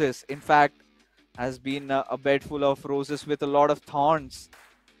of roses. In fact, has been a bed full of roses with a lot of thorns.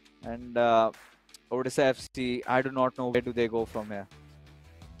 And Odisha FC, I do not know where do they go from here.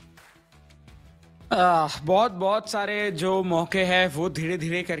 बहुत सारे जो मौके हैं वो धीरे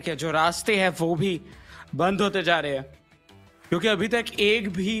धीरे करके, जो रास्ते हैं वो भी बंद होते जा रहे हैं, क्योंकि अभी तक एक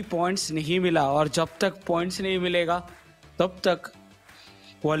भी पॉइंट्स नहीं मिला. और जब तक पॉइंट्स नहीं मिलेगा तब तक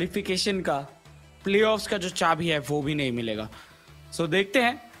क्वालिफिकेशन का, प्लेऑफ्स का जो चाबी है वो भी नहीं मिलेगा. सो देखते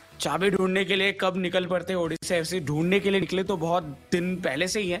हैं चाबी ढूंढने के लिए कब निकल पड़ते हैं. ओडिशा एफसी ढूंढने के लिए निकले तो बहुत दिन पहले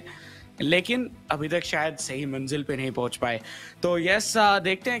से ही है, लेकिन अभी तक शायद सही मंजिल पे नहीं पहुंच पाए. तो यस,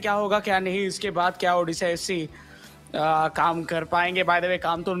 देखते हैं क्या होगा क्या नहीं. इसके बाद क्या ओडिशा एफसी काम कर पाएंगे. बाय द वे,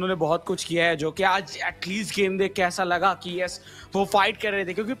 काम तो उन्होंने बहुत कुछ किया है, जो कि आज एटलीस्ट गेम देख के ऐसा लगा कि यस वो फाइट कर रहे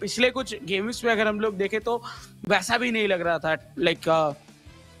थे. क्योंकि पिछले कुछ गेम्स में अगर हम लोग देखें तो वैसा भी नहीं लग रहा था. लाइक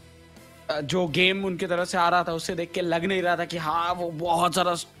जो गेम उनकी तरफ से आ रहा था उससे देख के लग नहीं रहा था कि हाँ वो बहुत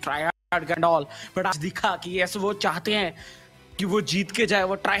ज़्यादा ट्राई हार्ड कर ऑल. बट आज दिखा कि यस वो चाहते हैं कि वो जीत के जाए.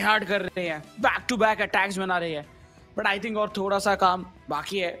 वो ट्राई हार्ड कर रहे हैं, बैक टू बैक अटैक्स बना रहे हैं. बट आई थिंक और थोड़ा सा काम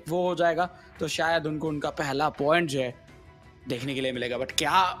बाकी है, वो हो जाएगा तो शायद उनको उनका पहला पॉइंट जो है देखने के लिए मिलेगा. बट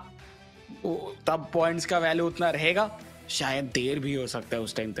क्या तब पॉइंट्स का वैल्यू उतना रहेगा? शायद देर भी हो सकता है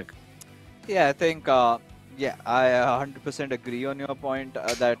उस टाइम तक. Yeah, I think I 100% agree on your point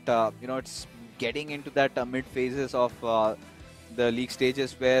that it's getting into that mid phases of the league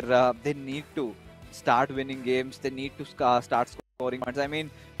stages where they need to start winning games. They need to start scoring points. I mean,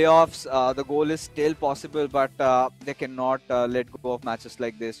 playoffs, the goal is still possible, but they cannot let go of matches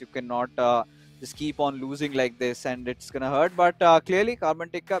like this. You cannot just keep on losing like this, and it's gonna hurt. But clearly,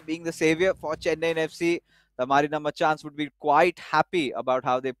 Karmantika being the savior for Chennaiyin FC, the Marina Machans would be quite happy about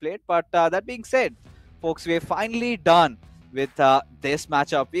how they played. But that being said, folks, we're finally done with this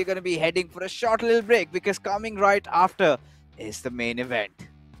matchup. We're going to be heading for a short little break, because coming right after is the main event.